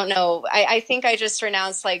 I don't know. I think I just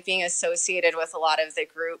renounced like being associated with a lot of the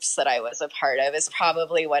groups that I was a part of is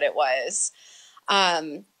probably what it was.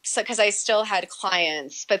 So because I still had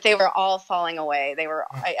clients, but they were all falling away. They were,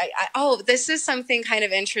 oh, this is something kind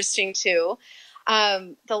of interesting too.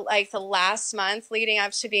 The last month leading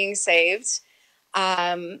up to being saved,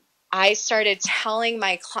 I started asking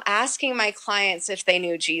my clients if they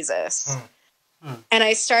knew Jesus. And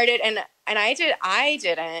I started, and I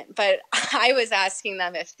didn't, but I was asking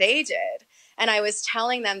them if they did. And I was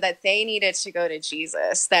telling them that they needed to go to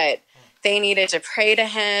Jesus, that they needed to pray to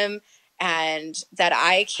him, and that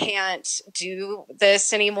I can't do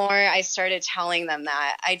this anymore. I started telling them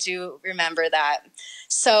that. I do remember that.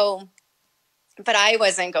 So, but I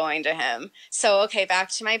wasn't going to him. So, okay, back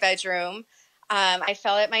to my bedroom. I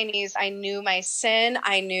fell at my knees. I knew my sin.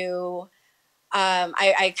 I knew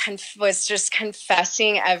was just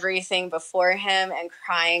confessing everything before him and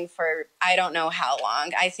crying for, I don't know how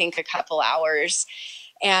long, I think a couple hours.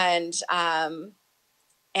 And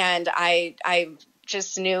I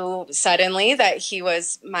just knew suddenly that he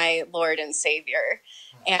was my Lord and Savior.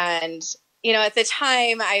 And, you know, at the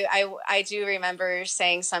time I do remember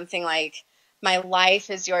saying something like, my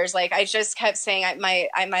life is yours. Like I just kept saying,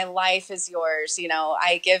 my life is yours. You know,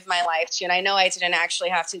 I give my life to you. And I know I didn't actually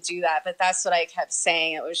have to do that, but that's what I kept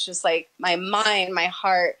saying. It was just like my mind, my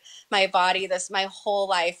heart, my body, my whole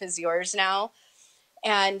life is yours now.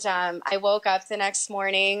 And I woke up the next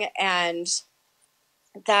morning and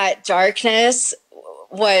that darkness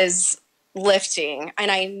was lifting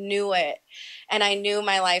and I knew it. And I knew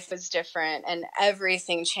my life was different and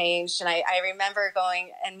everything changed. And I remember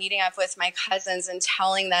going and meeting up with my cousins and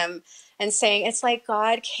telling them and saying, it's like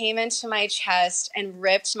God came into my chest and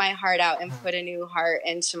ripped my heart out and put a new heart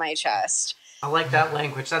into my chest. I like that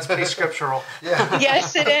language. That's pretty scriptural. Yeah.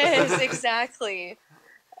 Yes, it is. Exactly.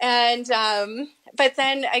 And, but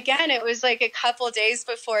then again, it was like a couple days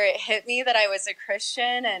before it hit me that I was a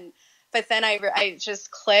Christian. But then I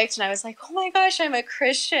just clicked and I was like, oh my gosh, I'm a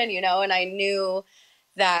Christian, you know, and I knew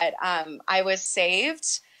that, I was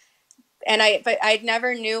saved. But I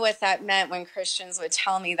never knew what that meant when Christians would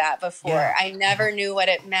tell me that before. Yeah. I never knew what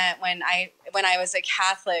it meant when I was a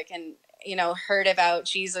Catholic and, you know, heard about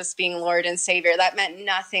Jesus being Lord and Savior. That meant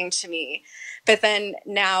nothing to me. But then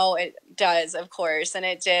now it does, of course. And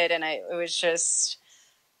it did. And it was just,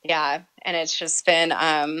 yeah. And it's just been,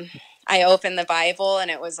 I opened the Bible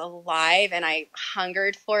and it was alive and I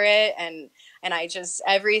hungered for it. And I just,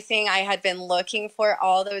 everything I had been looking for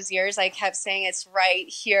all those years, I kept saying, it's right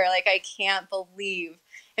here. Like, I can't believe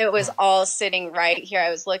it was all sitting right here. I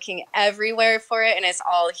was looking everywhere for it and it's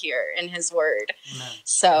all here in his word. Amen.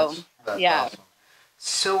 So, that's yeah. Awesome.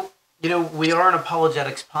 So, you know, we are an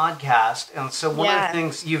apologetics podcast. And so one of the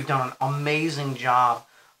things you've done an amazing job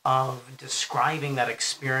of describing that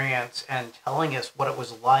experience and telling us what it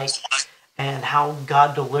was like and how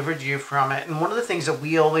God delivered you from it. And one of the things that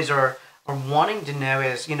we always are wanting to know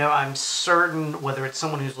is, you know, I'm certain whether it's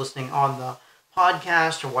someone who's listening on the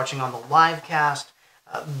podcast or watching on the live cast,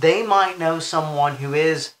 they might know someone who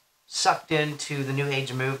is sucked into the New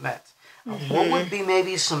Age movement. Mm-hmm. What would be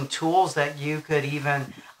maybe some tools that you could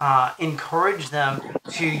even encourage them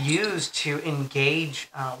to use to engage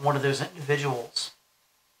one of those individuals?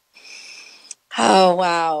 Oh,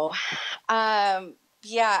 wow.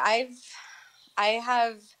 Yeah, I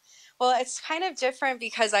have, well, it's kind of different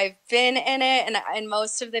because I've been in it and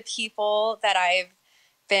most of the people that I've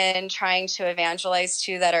been trying to evangelize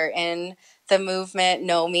to that are in the movement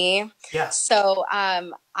know me. Yeah. So,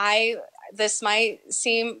 this might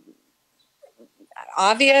seem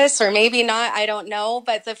obvious or maybe not, I don't know.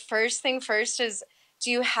 But the first thing first is, do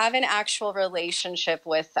you have an actual relationship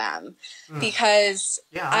with them? Because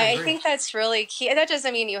I think that's really key. That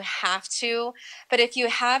doesn't mean you have to, but if you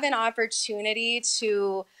have an opportunity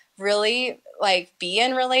to really like be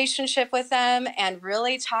in relationship with them and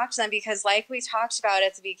really talk to them, because like we talked about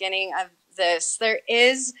at the beginning of this, there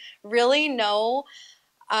is really no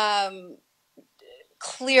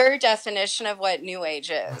clear definition of what New Age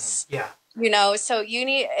is. Yeah. You know, so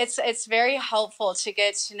it's very helpful to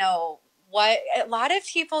get to know what a lot of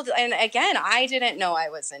people, and again, I didn't know I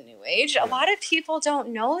was in New Age. A lot of people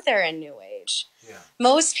don't know they're in New Age. Yeah.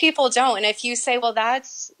 Most people don't. And if you say, well,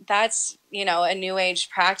 that's, you know, a New Age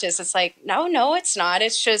practice, it's like, no, it's not.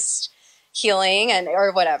 It's just healing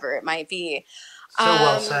or whatever it might be. So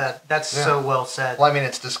well said. That's so well said. Well, I mean,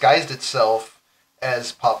 it's disguised itself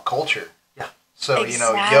as pop culture. So,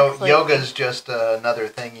 exactly. You know, yoga is just another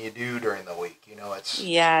thing you do during the week. You know, it's...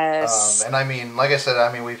 Yes. And I mean, like I said,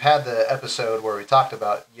 I mean, we've had the episode where we talked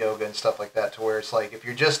about yoga and stuff like that to where it's like, if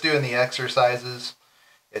you're just doing the exercises,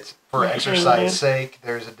 it's for exercise sake.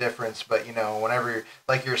 There's a difference, but whenever,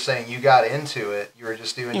 like you're saying, you got into it, you were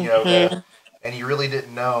just doing yoga, and you really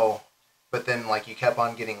didn't know, but then like you kept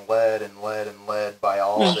on getting led and led and led by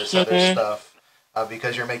all this other stuff.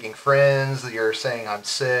 Because you're making friends, you're saying, I'm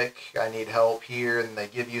sick, I need help here, and they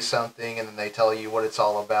give you something, and then they tell you what it's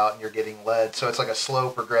all about, and you're getting led. So it's like a slow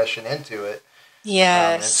progression into it.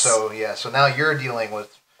 Yes. And so, yeah, so now you're dealing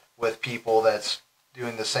with people that's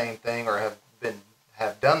doing the same thing or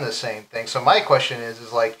have done the same thing. So my question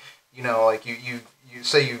is like, like you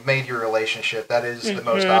say you've made your relationship. That is the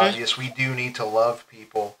most obvious. We do need to love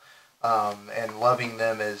people, and loving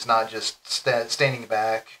them is not just standing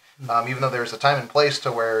back. Even though there's a time and place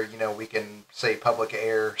to where, we can say public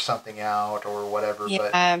air something out or whatever,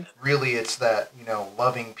 but really it's that,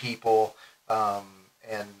 loving people,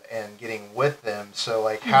 and getting with them. So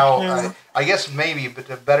like how, I guess maybe, but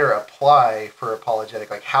to better apply for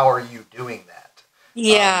apologetic, like how are you doing that?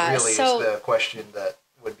 Yeah. Really is the question that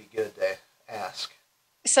would be good to ask.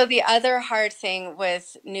 So the other hard thing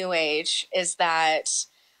with New Age is that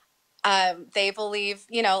they believe,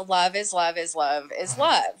 love is love is love is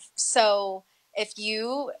love. So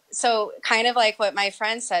so kind of like what my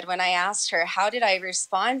friend said when I asked her, how did I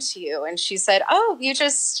respond to you? And she said, oh, you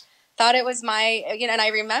just thought it was my, and I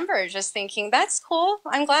remember just thinking, that's cool.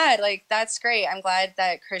 I'm glad. Like, that's great. I'm glad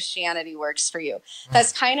that Christianity works for you.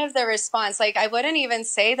 That's kind of the response. Like, I wouldn't even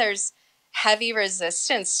say there's heavy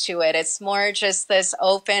resistance to it. It's more just this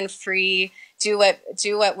open, free, do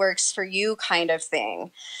what works for you kind of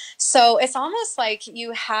thing. So it's almost like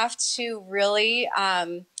you have to really,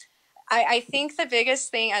 I think the biggest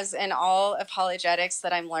thing, as in all apologetics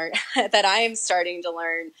that that I am starting to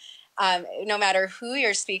learn, no matter who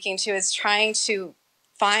you're speaking to, is trying to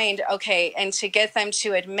find, and to get them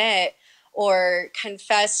to admit or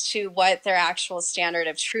confess to what their actual standard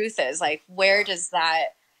of truth is. Like, where does that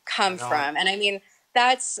come from? And I mean,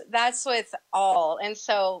 that's with all. And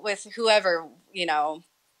so with whoever,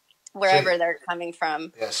 wherever they're coming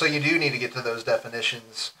from. Yeah, so you do need to get to those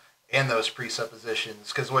definitions and those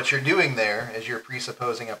presuppositions, because what you're doing there is you're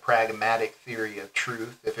presupposing a pragmatic theory of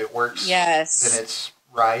truth. If it works, then it's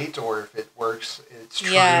right, or if it works, it's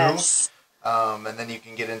true. Yes. And then you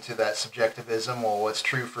can get into that subjectivism. Well, what's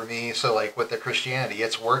true for me? So like with the Christianity,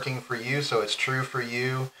 it's working for you, so it's true for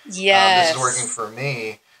you. Yes. This is working for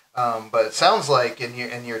me. But it sounds like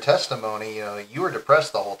in your testimony, you were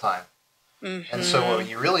depressed the whole time. And so what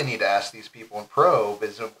you really need to ask these people and probe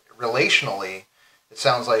is, relationally, it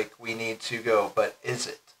sounds like we need to go, but is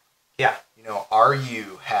it? Yeah. Are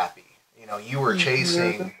you happy? You were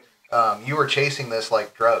chasing this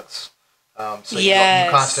like drugs. So you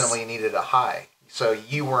constantly needed a high. So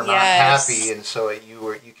you were not happy, and so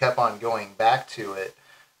you kept on going back to it.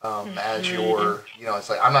 As your, it's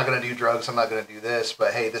like, I'm not going to do drugs, I'm not going to do this,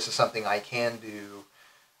 but hey, this is something I can do.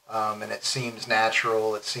 And it seems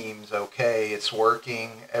natural, it seems okay, it's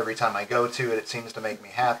working. Every time I go to it, it seems to make me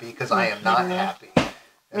happy because I am not happy.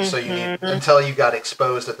 And so you need, until you got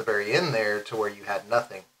exposed at the very end there to where you had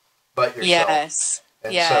nothing but yourself. Yes.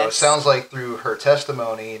 And so it sounds like through her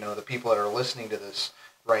testimony, the people that are listening to this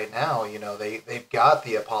right now, they've got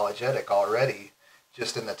the apologetic already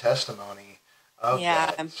just in the testimony of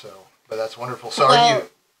that. So, but that's wonderful. So are you...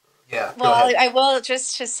 Yeah. Well, I will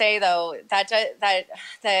just to say though that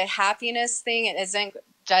the happiness thing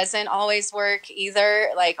doesn't always work either.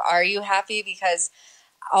 Like, are you happy? Because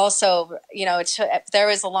also, there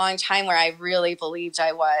was a long time where I really believed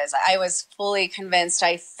I was fully convinced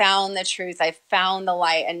I found the truth, I found the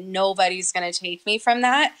light, and nobody's going to take me from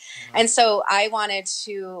that. And so I wanted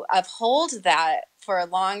to uphold that for a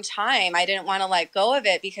long time. I didn't want to let go of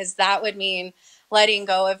it, because that would mean letting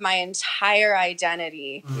go of my entire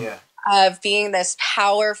identity of being this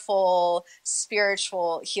powerful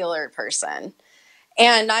spiritual healer person.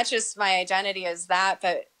 And not just my identity as that,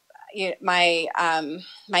 but my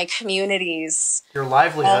communities, your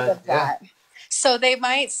livelihood, all of that. So they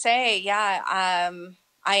might say, I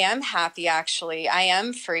am happy, actually, I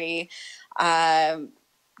am free.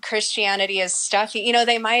 Christianity is stuffy.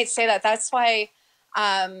 They might say that. That's why,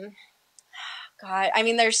 God, I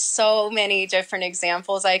mean, there's so many different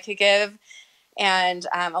examples I could give. And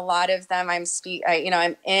a lot of them I'm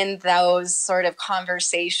in those sort of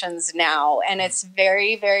conversations now. And it's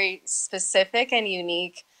very, very specific and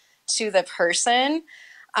unique to the person,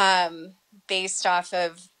 based off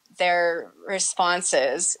of their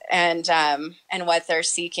responses and what they're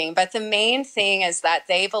seeking. But the main thing is that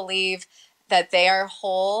they believe that they are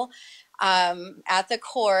whole. At the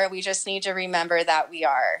core, we just need to remember that we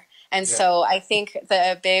are. And so I think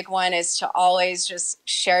the big one is to always just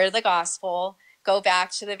share the gospel, go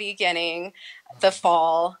back to the beginning, the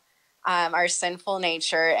fall, our sinful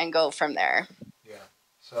nature, and go from there. Yeah.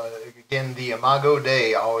 So again, the Imago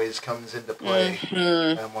Dei always comes into play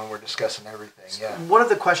when we're discussing everything. Yeah. One of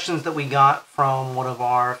the questions that we got from one of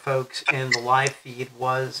our folks in the live feed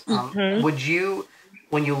was, would you,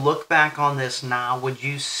 when you look back on this now, would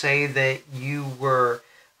you say that you were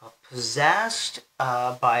possessed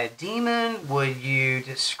by a demon? Would you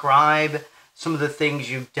describe some of the things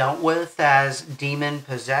you dealt with as demon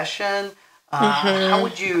possession? How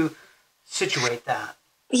would you situate that?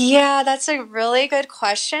 Yeah, that's a really good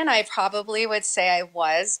question. I probably would say I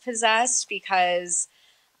was possessed because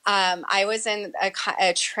I was in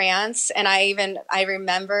a trance, and I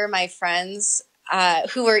remember my friends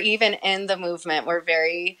who were even in the movement were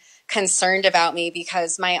very concerned about me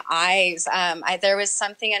because my eyes, there was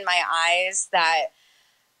something in my eyes that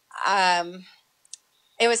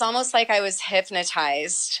it was almost like I was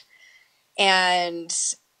hypnotized, and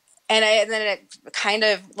and then it kind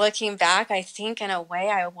of looking back, I think in a way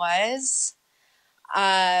I was.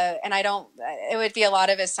 And I don't, it would be a lot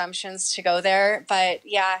of assumptions to go there, but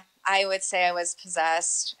yeah, I would say I was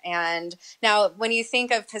possessed. And now when you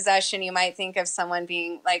think of possession, you might think of someone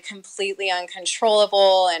being like completely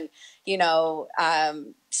uncontrollable and,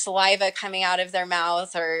 saliva coming out of their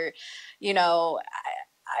mouth, or,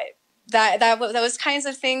 those kinds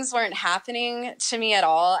of things weren't happening to me at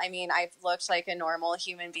all. I mean, I looked like a normal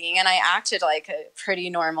human being, and I acted like a pretty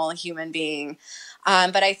normal human being.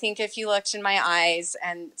 But I think if you looked in my eyes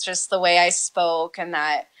and just the way I spoke, and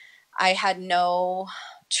that I had no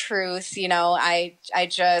truth, I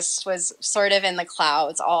just was sort of in the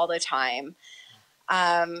clouds all the time.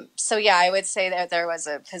 So yeah, I would say that there was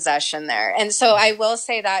a possession there. And so I will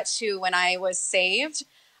say that too, when I was saved,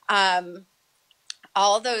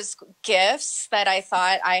 all those gifts that I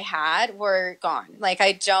thought I had were gone. Like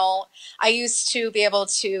I used to be able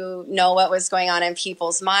to know what was going on in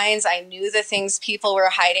people's minds. I knew the things people were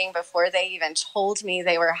hiding before they even told me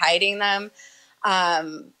they were hiding them.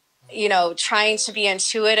 Trying to be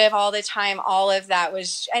intuitive all the time, all of that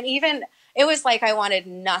was, and even it was like I wanted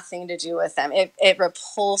nothing to do with them. It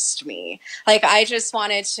repulsed me. Like I just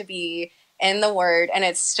wanted to be in the Word, and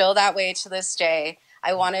it's still that way to this day.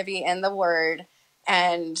 I want to be in the Word.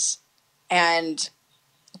 And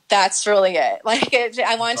that's really it. Like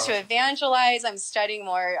I want to evangelize. I'm studying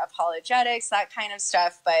more apologetics, that kind of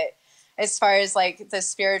stuff. But as far as like the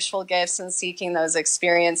spiritual gifts and seeking those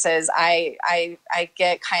experiences, I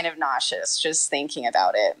get kind of nauseous just thinking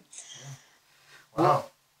about it. Wow.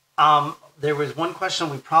 There was one question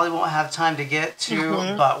we probably won't have time to get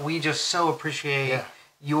to, but we just so appreciate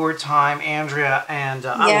your time, Andrea, and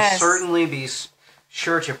I will certainly be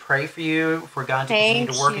sure to pray for you, for God to continue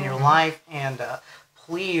to work in your life. And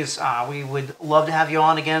please, we would love to have you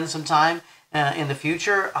on again sometime in the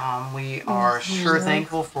future. We are sure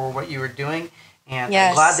thankful for what you are doing. And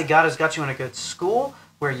I'm glad that God has got you in a good school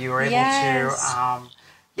where you were able to,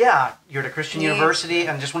 you're at a Christian university.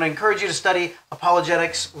 And just want to encourage you to study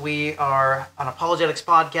apologetics. We are an apologetics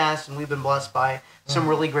podcast, and we've been blessed by some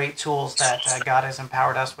really great tools that God has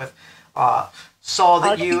empowered us with. Saw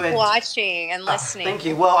that I'll keep watching and listening. Thank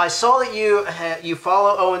you. Well, I saw that you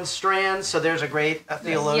follow Owen Strand, so there's a great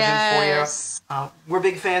theologian for you. We're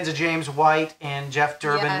big fans of James White and Jeff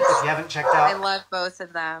Durbin. If you haven't checked out, I love both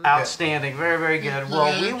of them. Outstanding. Very, very good.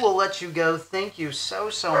 Well, we will let you go. Thank you so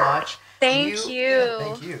much. Thank you.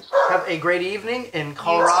 Thank you. Have a great evening in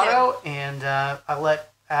Colorado, and I'll let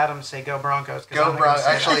Adam say go Broncos. Go Broncos.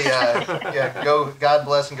 Actually, go. God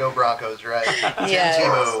bless and go Broncos, right? Yes. Tim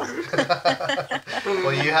Tebow.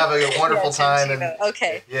 Well, you have a wonderful time. And,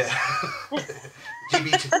 okay. Yeah.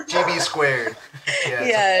 GB squared.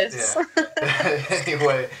 Yes.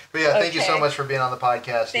 Anyway, but thank you so much for being on the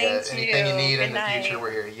podcast. Thank you. Anything you need good in night. the future,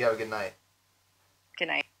 we're here. You have a good night. Good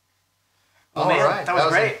night. Well, man, right. That was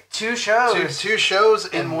great. Two shows. Two shows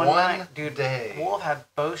in one night. day. We'll have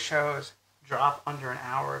both shows drop under an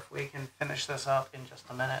hour if we can finish this up in just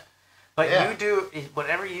a minute. But you do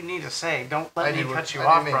whatever you need to say. Don't let me cut you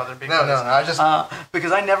off, brother. Because, no. I just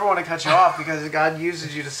because I never want to cut you off because God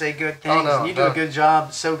uses you to say good things, and you do a good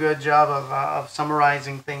job, good job of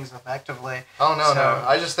summarizing things effectively. Oh no.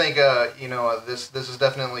 I just think this has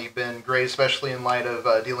definitely been great, especially in light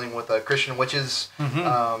of dealing with Christian witches.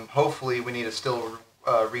 Hopefully, we need to still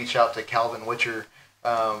reach out to Calvin Witcher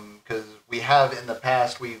because we have in the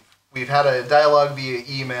past We've had a dialogue via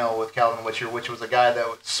email with Calvin Witcher, which was a guy that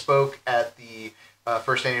spoke at the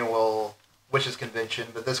first annual Witches Convention.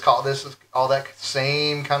 But this is all that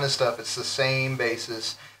same kind of stuff. It's the same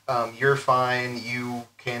basis. You're fine. You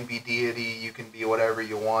can be deity. You can be whatever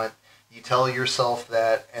you want. You tell yourself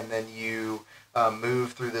that, and then you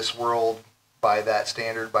move through this world by that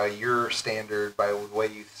standard, by your standard, by the way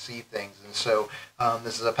you see things. And so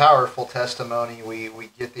this is a powerful testimony. We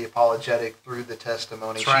get the apologetic through the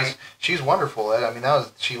testimony. That's right. She's wonderful. I mean,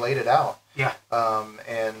 she laid it out. Yeah.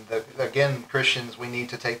 Again, Christians, we need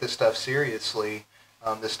to take this stuff seriously.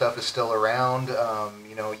 This stuff is still around.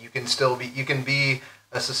 You can be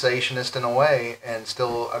a cessationist in a way and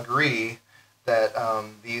still agree that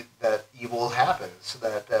that evil happens,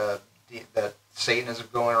 that Satan is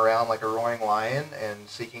going around like a roaring lion and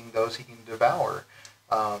seeking those he can devour.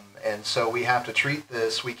 And so we have to treat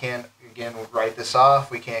this. We can't, again, write this off.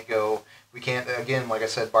 We can't, again, like I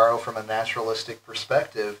said, borrow from a naturalistic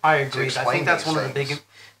perspective. I agree. To I think that's one of the things.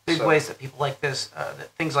 big ways that people like this, that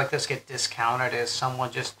things like this get discounted, is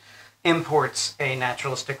someone just imports a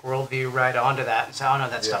naturalistic worldview right onto that and say, oh no,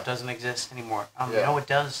 that stuff doesn't exist anymore. No, it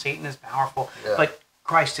does. Satan is powerful, but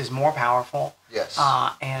Christ is more powerful. Yes.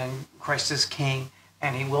 And Christ is king,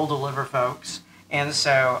 and he will deliver folks. And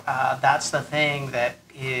so that's the thing that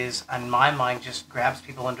is, in my mind, just grabs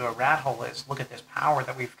people into a rat hole, is look at this power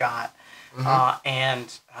that we've got.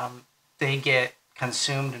 And they get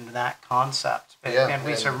consumed into that concept. And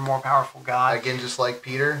we serve a more powerful God. Again, just like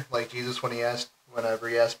Peter, like Jesus whenever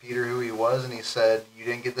he asked Peter who he was, and he said, you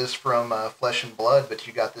didn't get this from flesh and blood, but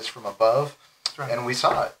you got this from above. That's right. And we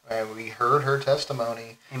saw it. And we heard her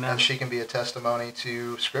testimony. Amen. And she can be a testimony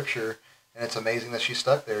to Scripture. And it's amazing that she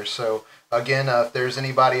stuck there. So, again, if there's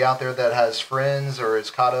anybody out there that has friends or is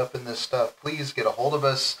caught up in this stuff, please get a hold of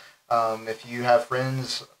us. If you have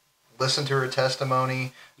friends, listen to her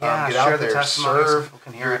testimony. Get out there. Serve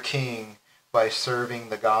your King by serving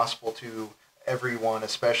the gospel to everyone,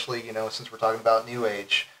 especially, since we're talking about New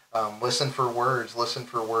Age. Listen for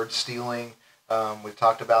words stealing. We've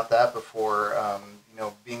talked about that before.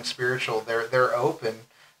 Being spiritual, they're open,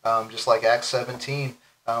 just like Acts 17,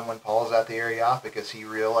 when Paul's at the Areopagus, he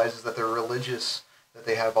realizes that they're religious, that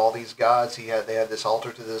they have all these gods. They have this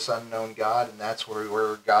altar to this unknown God, and that's where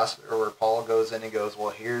Paul goes in and goes, well,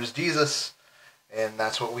 here's Jesus. And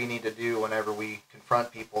that's what we need to do whenever we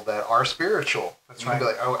confront people that are spiritual. That's you right. can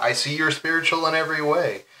be like, oh, I see you're spiritual in every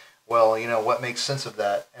way. Well, what makes sense of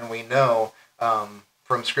that? And we know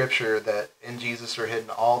from Scripture that in Jesus are hidden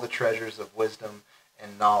all the treasures of wisdom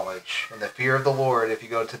and knowledge. And the fear of the Lord, if you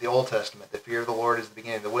go to the Old Testament, the fear of the Lord is the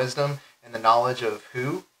beginning of the wisdom, and the knowledge of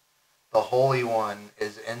who? The Holy One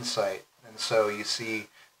is insight. And so you see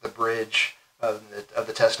the bridge of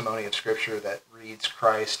the testimony of Scripture that reads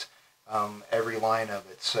Christ, every line of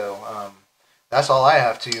it. So that's all I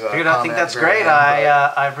have to Dude, I think that's great.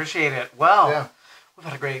 I appreciate it. Well, we've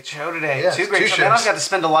had a great show today. Yes, two great shows. And I've got to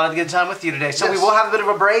spend a lot of good time with you today. So Yes. we will have a bit of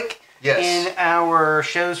a break Yes. in our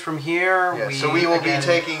shows from here. Yeah, so we will be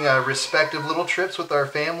taking respective little trips with our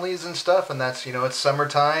families and stuff, and that's, it's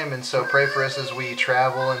summertime, and so pray for us as we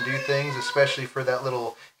travel and do things, especially for that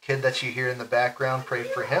little kid that you hear in the background. Pray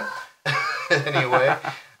for him. Anyway,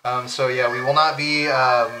 we will not be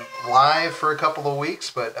live for a couple of weeks,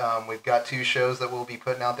 but we've got 2 shows that we'll be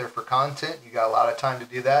putting out there for content. You got a lot of time to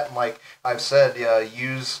do that, and like I've said,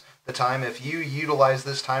 use the time. If you utilize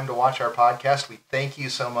this time to watch our podcast, we thank you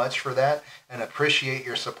so much for that and appreciate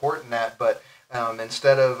your support in that. But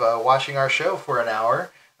instead of watching our show for an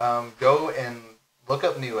hour, go and look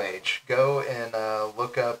up New Age. Go and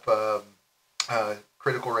look up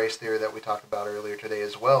critical race theory that we talked about earlier today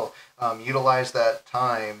as well. Utilize that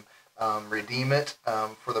time, redeem it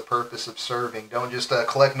for the purpose of serving. Don't just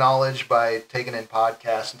collect knowledge by taking in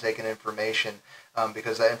podcasts and taking information,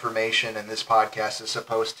 because that information in this podcast is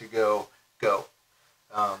supposed to go.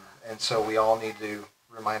 And so we all need to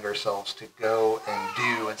remind ourselves to go and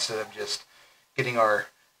do, instead of just getting our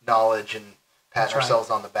knowledge and patting ourselves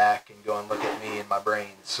on the back and going, look at me and my brains.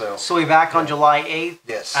 So we'll be back on July 8th.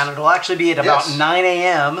 Yes. And it'll actually be at about 9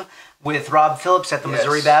 a.m. with Rob Phillips at the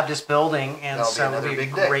Missouri Baptist Building. And That'll be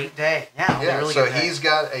it'll be a great day. Yeah, it'll be a really so good day. he's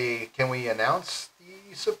got can we announce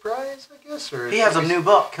the surprise, I guess? Or He has a new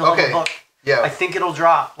book. He'll have a book. Yeah. I think it'll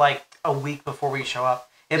drop like a week before we show up.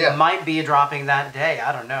 It might be dropping that day.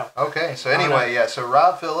 I don't know. Okay. So anyway, so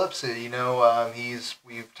Rob Phillips,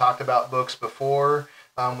 we've talked about books before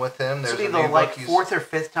with him. There's this will be the 4th or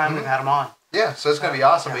 5th time we've had him on. Yeah, so it's going to be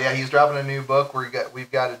awesome. But he's dropping a new book.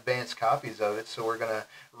 We've got advanced copies of it, so we're going to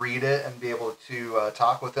read it and be able to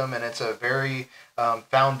talk with him. And it's a very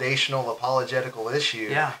foundational apologetical issue.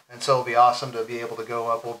 Yeah. And so it'll be awesome to be able to go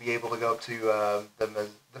up. We'll be able to go up to the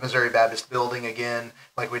Missouri Baptist Building again,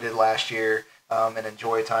 like we did last year, and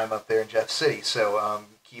enjoy time up there in Jeff City. So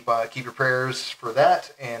keep your prayers for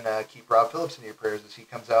that, and keep Rob Phillips in your prayers as he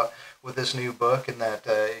comes out with this new book, and that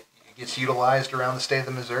it gets utilized around the state of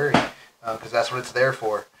the Missouri, because that's what it's there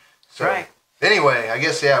for. So, That's right. Anyway, I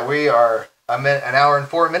guess, yeah, we are an hour and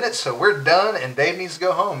 4 minutes, so we're done, and Dave needs to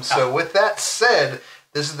go home. So with that said,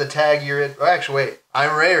 this is the Tag You're It. Oh, actually, wait.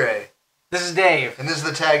 I'm Ray Ray. This is Dave. And this is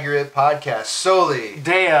the Tag You're It podcast. Solely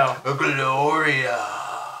Deo. Gloria.